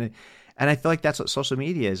something. And I feel like that's what social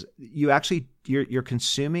media is. You're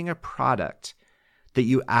consuming a product that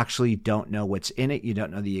you actually don't know what's in it. You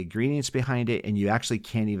don't know the ingredients behind it, and you actually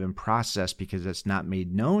can't even process because it's not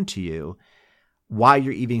made known to you why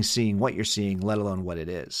you're even seeing what you're seeing, let alone what it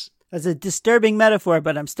is. That's a disturbing metaphor,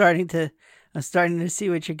 but I'm starting to see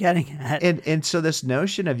what you're getting at. And so this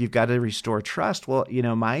notion of you've got to restore trust. Well,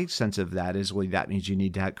 my sense of that is, that means you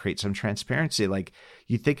need to create some transparency. Like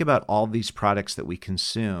you think about all these products that we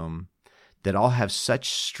consume that all have such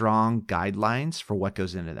strong guidelines for what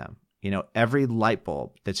goes into them. Every light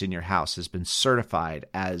bulb that's in your house has been certified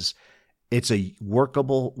as it's a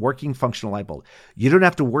working functional light bulb. You don't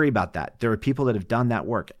have to worry about that. There are people that have done that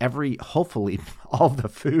work. Hopefully all the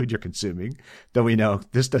food you're consuming, though we know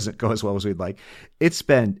this doesn't go as well as we'd like, it's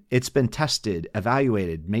been tested,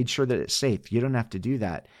 evaluated, made sure that it's safe. You don't have to do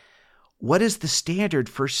that. What is the standard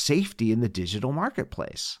for safety in the digital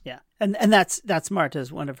marketplace? Yeah. And that's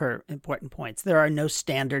Marta's one of her important points. There are no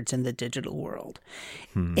standards in the digital world.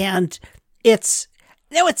 And it's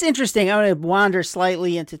interesting. I'm going to wander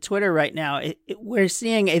slightly into Twitter right now. We're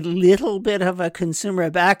seeing a little bit of a consumer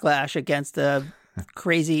backlash against the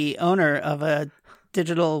crazy owner of a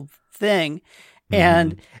digital thing.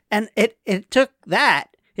 And it took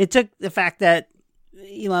that. It took the fact that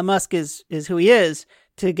Elon Musk is who he is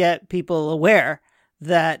to get people aware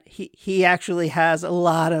that he actually has a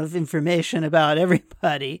lot of information about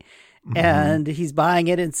everybody. And he's buying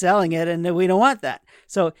it and selling it, and we don't want that.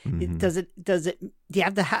 So do you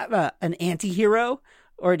have to have an anti-hero,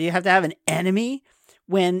 or do you have to have an enemy,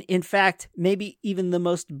 when in fact maybe even the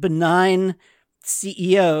most benign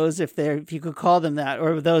CEOs, if you could call them that,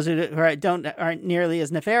 or those who aren't nearly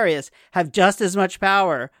as nefarious, have just as much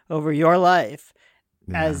power over your life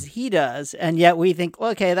as he does, and yet we think,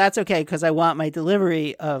 okay, that's okay because I want my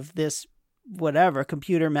delivery of this whatever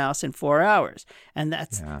computer mouse in 4 hours, and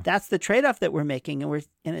that's the trade-off that we're making.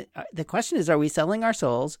 And the question is, are we selling our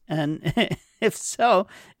souls? And if so,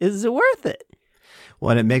 is it worth it?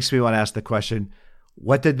 Well, and it makes me want to ask the question,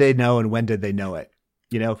 what did they know and when did they know it?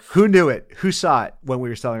 Who knew it? Who saw it when we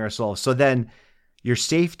were selling our souls? So then your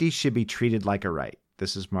safety should be treated like a right.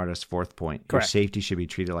 This is Marta's fourth point. Correct. Your safety should be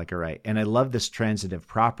treated like a right. And I love this transitive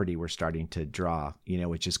property we're starting to draw,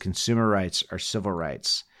 which is consumer rights or civil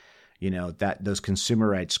rights. That those consumer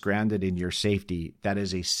rights grounded in your safety, that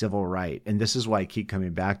is a civil right. And this is why I keep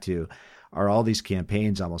coming back to, are all these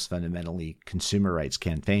campaigns almost fundamentally consumer rights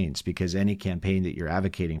campaigns? Because any campaign that you're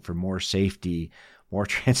advocating for more safety, more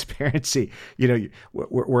transparency,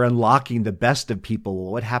 we're unlocking the best of people.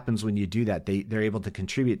 Well, what happens when you do that? They're able to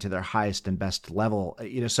contribute to their highest and best level.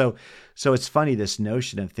 So it's funny, this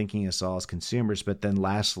notion of thinking us all as consumers, but then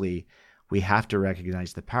lastly, we have to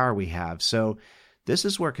recognize the power we have. So this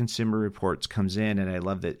is where Consumer Reports comes in, and I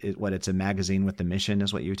love that it's a magazine with a mission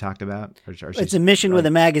is what you talked about. It's a mission with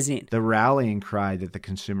a magazine. The rallying cry that the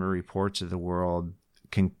Consumer Reports of the world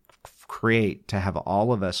can create to have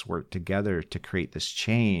all of us work together to create this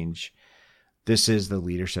change. This is the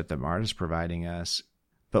leadership that Marta is providing us.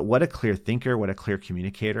 But what a clear thinker, what a clear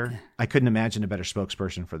communicator. I couldn't imagine a better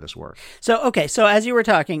spokesperson for this work. So as you were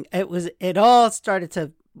talking, it all started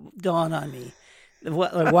to dawn on me.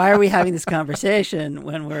 Why are we having this conversation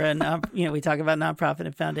when we're we talk about nonprofit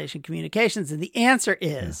and foundation communications? And the answer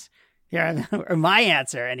is, or my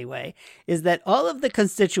answer anyway, is that all of the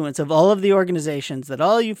constituents of all of the organizations, that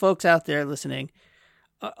all you folks out there listening,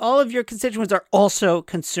 all of your constituents are also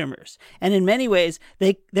consumers. And in many ways,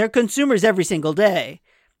 they're consumers every single day.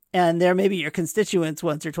 And they're maybe your constituents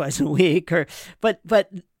once or twice a week,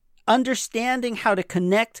 but understanding how to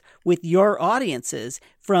connect with your audiences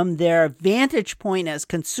from their vantage point as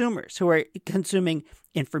consumers who are consuming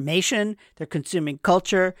information, they're consuming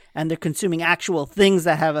culture, and they're consuming actual things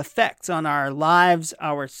that have effects on our lives,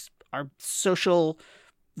 our social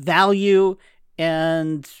value,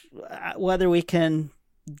 and whether we can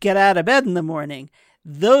get out of bed in the morning.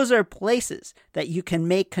 Those are places that you can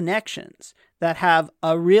make connections that have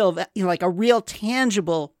a real, like a real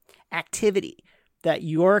tangible activity that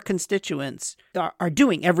your constituents are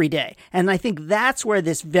doing every day. And I think that's where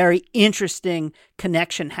this very interesting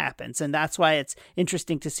connection happens. And that's why it's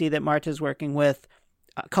interesting to see that Marta's working with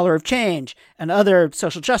Color of Change and other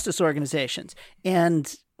social justice organizations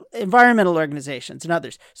and environmental organizations and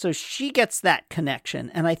others. So she gets that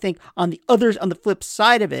connection. And I think on the flip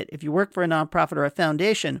side of it, if you work for a nonprofit or a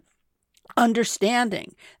foundation,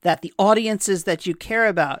 understanding that the audiences that you care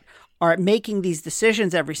about are making these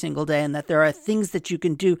decisions every single day, and that there are things that you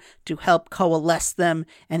can do to help coalesce them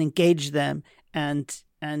and engage them and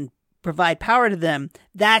provide power to them.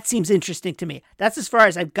 That seems interesting to me. That's as far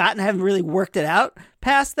as I've gotten. I haven't really worked it out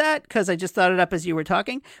past that because I just thought it up as you were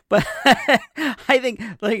talking. But I think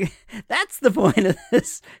that's the point of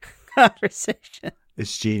this conversation.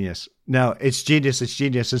 It's genius. No, it's genius. It's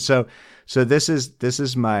genius. And so this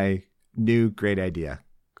is my new great idea.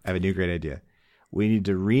 I have a new great idea. We need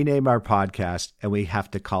to rename our podcast and we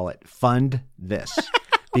have to call it Fund This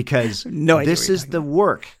because this is the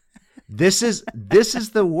work. This is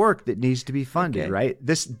the work that needs to be funded, okay. Right?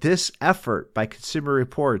 This effort by Consumer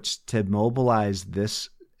Reports to mobilize this,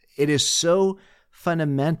 it is so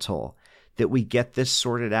fundamental that we get this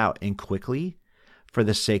sorted out and quickly for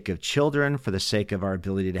the sake of children, for the sake of our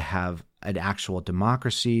ability to have an actual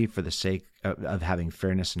democracy, for the sake of having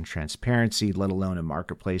fairness and transparency, let alone a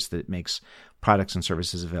marketplace that makes products and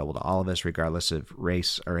services available to all of us, regardless of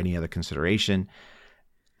race or any other consideration.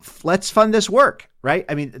 Let's fund this work, right?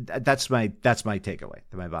 I mean, that's my takeaway,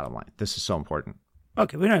 my bottom line. This is so important.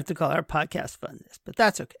 Okay, we don't have to call our podcast Fund This, but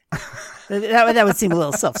that's okay. that would seem a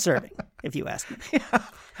little self-serving, if you ask me. Yeah.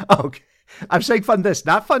 Okay. I'm saying fund this,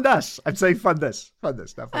 not fund us. I'm saying fund this, not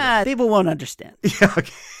fund us. People won't understand. Yeah,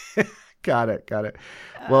 okay. Got it.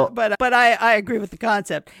 Well, but I agree with the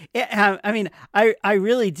concept. I mean, I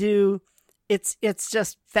really do. It's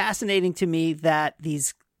just fascinating to me that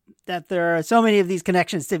there are so many of these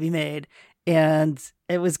connections to be made, and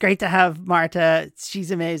it was great to have Marta.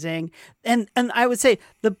 She's amazing, and I would say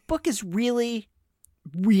the book is really,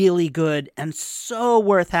 really good and so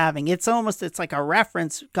worth having. It's like a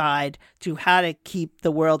reference guide to how to keep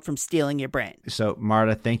the world from stealing your brain. So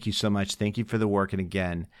Marta, thank you so much. Thank you for the work, and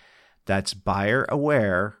again, that's Buyer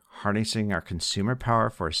Aware, Harnessing Our Consumer Power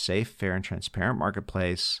for a Safe, Fair, and Transparent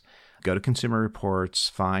Marketplace. Go to Consumer Reports,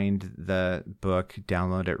 find the book,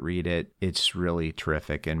 download it, read it. It's really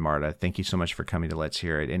terrific. And Marta, thank you so much for coming to Let's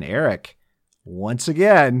Hear It. And Eric, once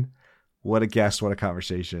again, what a guest, what a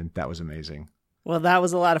conversation. That was amazing. Well, that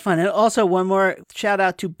was a lot of fun. And also one more shout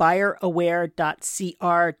out to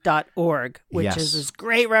buyeraware.cr.org, which is this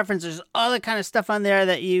great reference. There's all the kind of stuff on there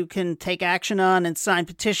that you can take action on and sign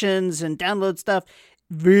petitions and download stuff.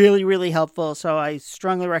 Really, really helpful. So I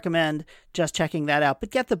strongly recommend just checking that out. But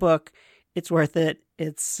get the book. It's worth it.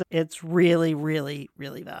 It's really, really,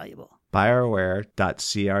 really valuable.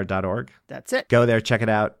 Buyeraware.cr.org. That's it. Go there, check it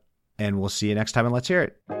out, and we'll see you next time on Let's Hear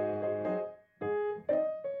It.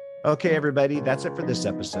 Okay, everybody, that's it for this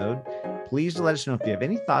episode. Please let us know if you have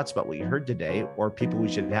any thoughts about what you heard today or people we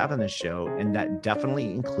should have on this show, and that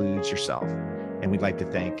definitely includes yourself. And we'd like to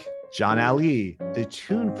thank John Ali, the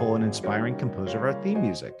tuneful and inspiring composer of our theme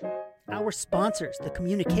music. Our sponsors, the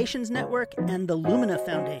Communications Network and the Lumina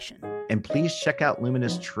Foundation. And please check out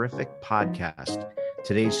Lumina's terrific podcast,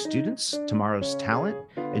 Today's Students, Tomorrow's Talent,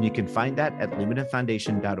 and you can find that at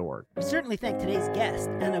luminafoundation.org. We certainly thank today's guest,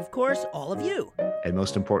 and of course, all of you. And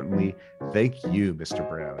most importantly, thank you, Mr.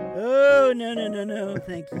 Brown. Oh, no.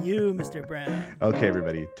 Thank you, Mr. Brown. Okay,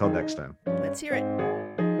 everybody. Till next time. Let's hear it.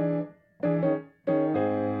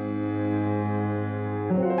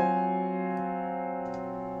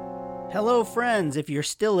 Hello, friends. If you're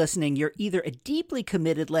still listening, you're either a deeply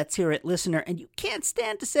committed Let's Hear It listener and you can't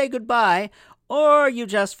stand to say goodbye, or you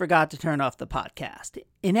just forgot to turn off the podcast.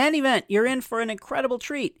 In any event, you're in for an incredible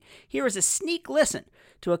treat. Here is a sneak listen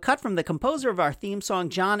to a cut from the composer of our theme song,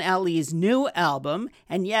 John Ali's new album.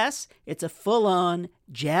 And yes, it's a full-on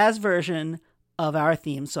jazz version of our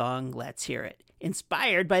theme song, Let's Hear It,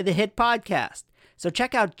 inspired by the hit podcast. So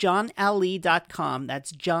check out johnale.com.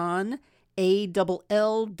 That's John, ALLEE.com.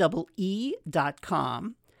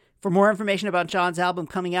 For more information about John's album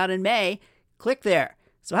coming out in May, click there.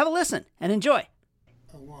 So have a listen and enjoy.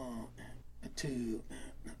 1, 2.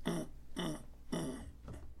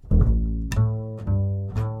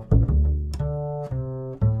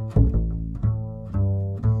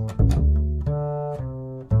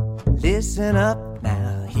 Listen up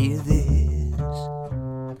now, hear this.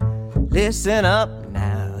 Listen up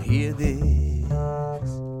now, hear this.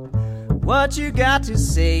 What you got to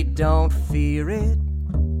say, don't fear it.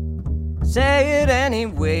 Say it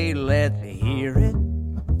anyway, let me hear it.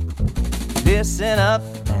 Listen up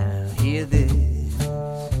now, hear this.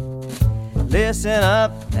 Listen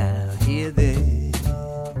up now, hear this.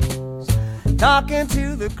 Talking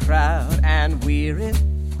to the crowd and we're it.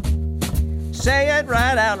 Say it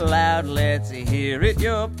right out loud, let's hear it.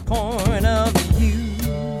 Your point of view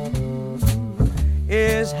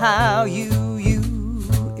is how you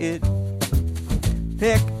it.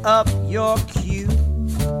 Pick up your cue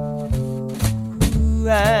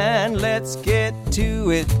and let's get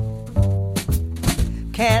to it.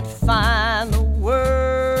 Can't find the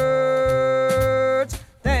words,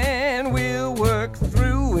 then we'll work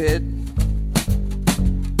through it.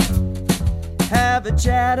 Have a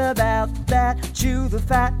chat about that, chew the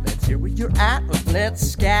fat, let's hear where you're at, let's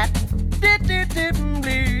scat.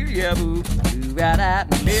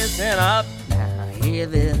 Listen up, now hear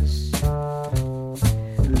this.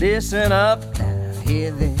 Listen up, now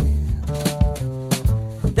hear this.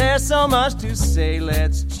 There's so much to say,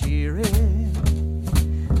 let's cheer it.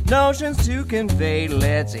 Notions to convey,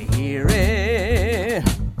 let's hear it.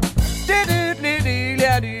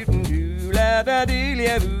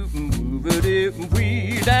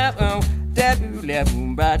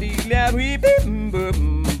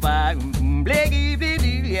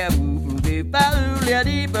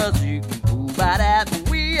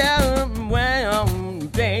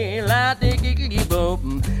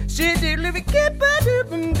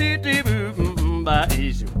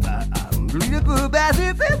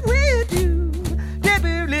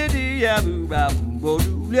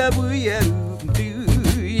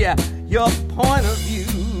 Your point of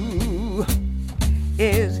view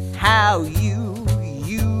is how you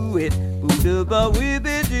it.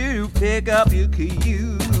 Pick up your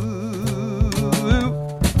cue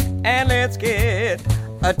and let's get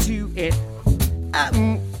to it.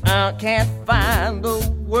 I can't find the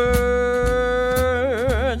words,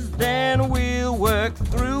 then we'll work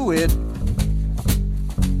through it.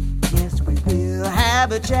 Yes, we will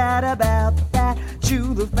have a chat about that.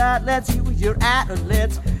 Chew the fat, let's see where you're at.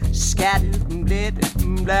 Let's scatter.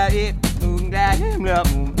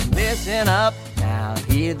 Listen up, now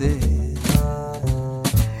hear this.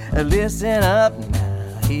 Listen up,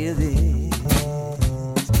 now hear this.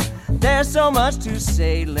 There's so much to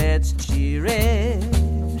say, let's cheer it.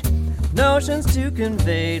 Notions to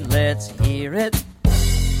convey, let's hear it.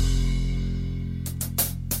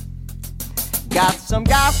 Got some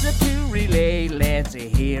gossip to relay, let's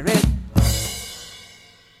hear it.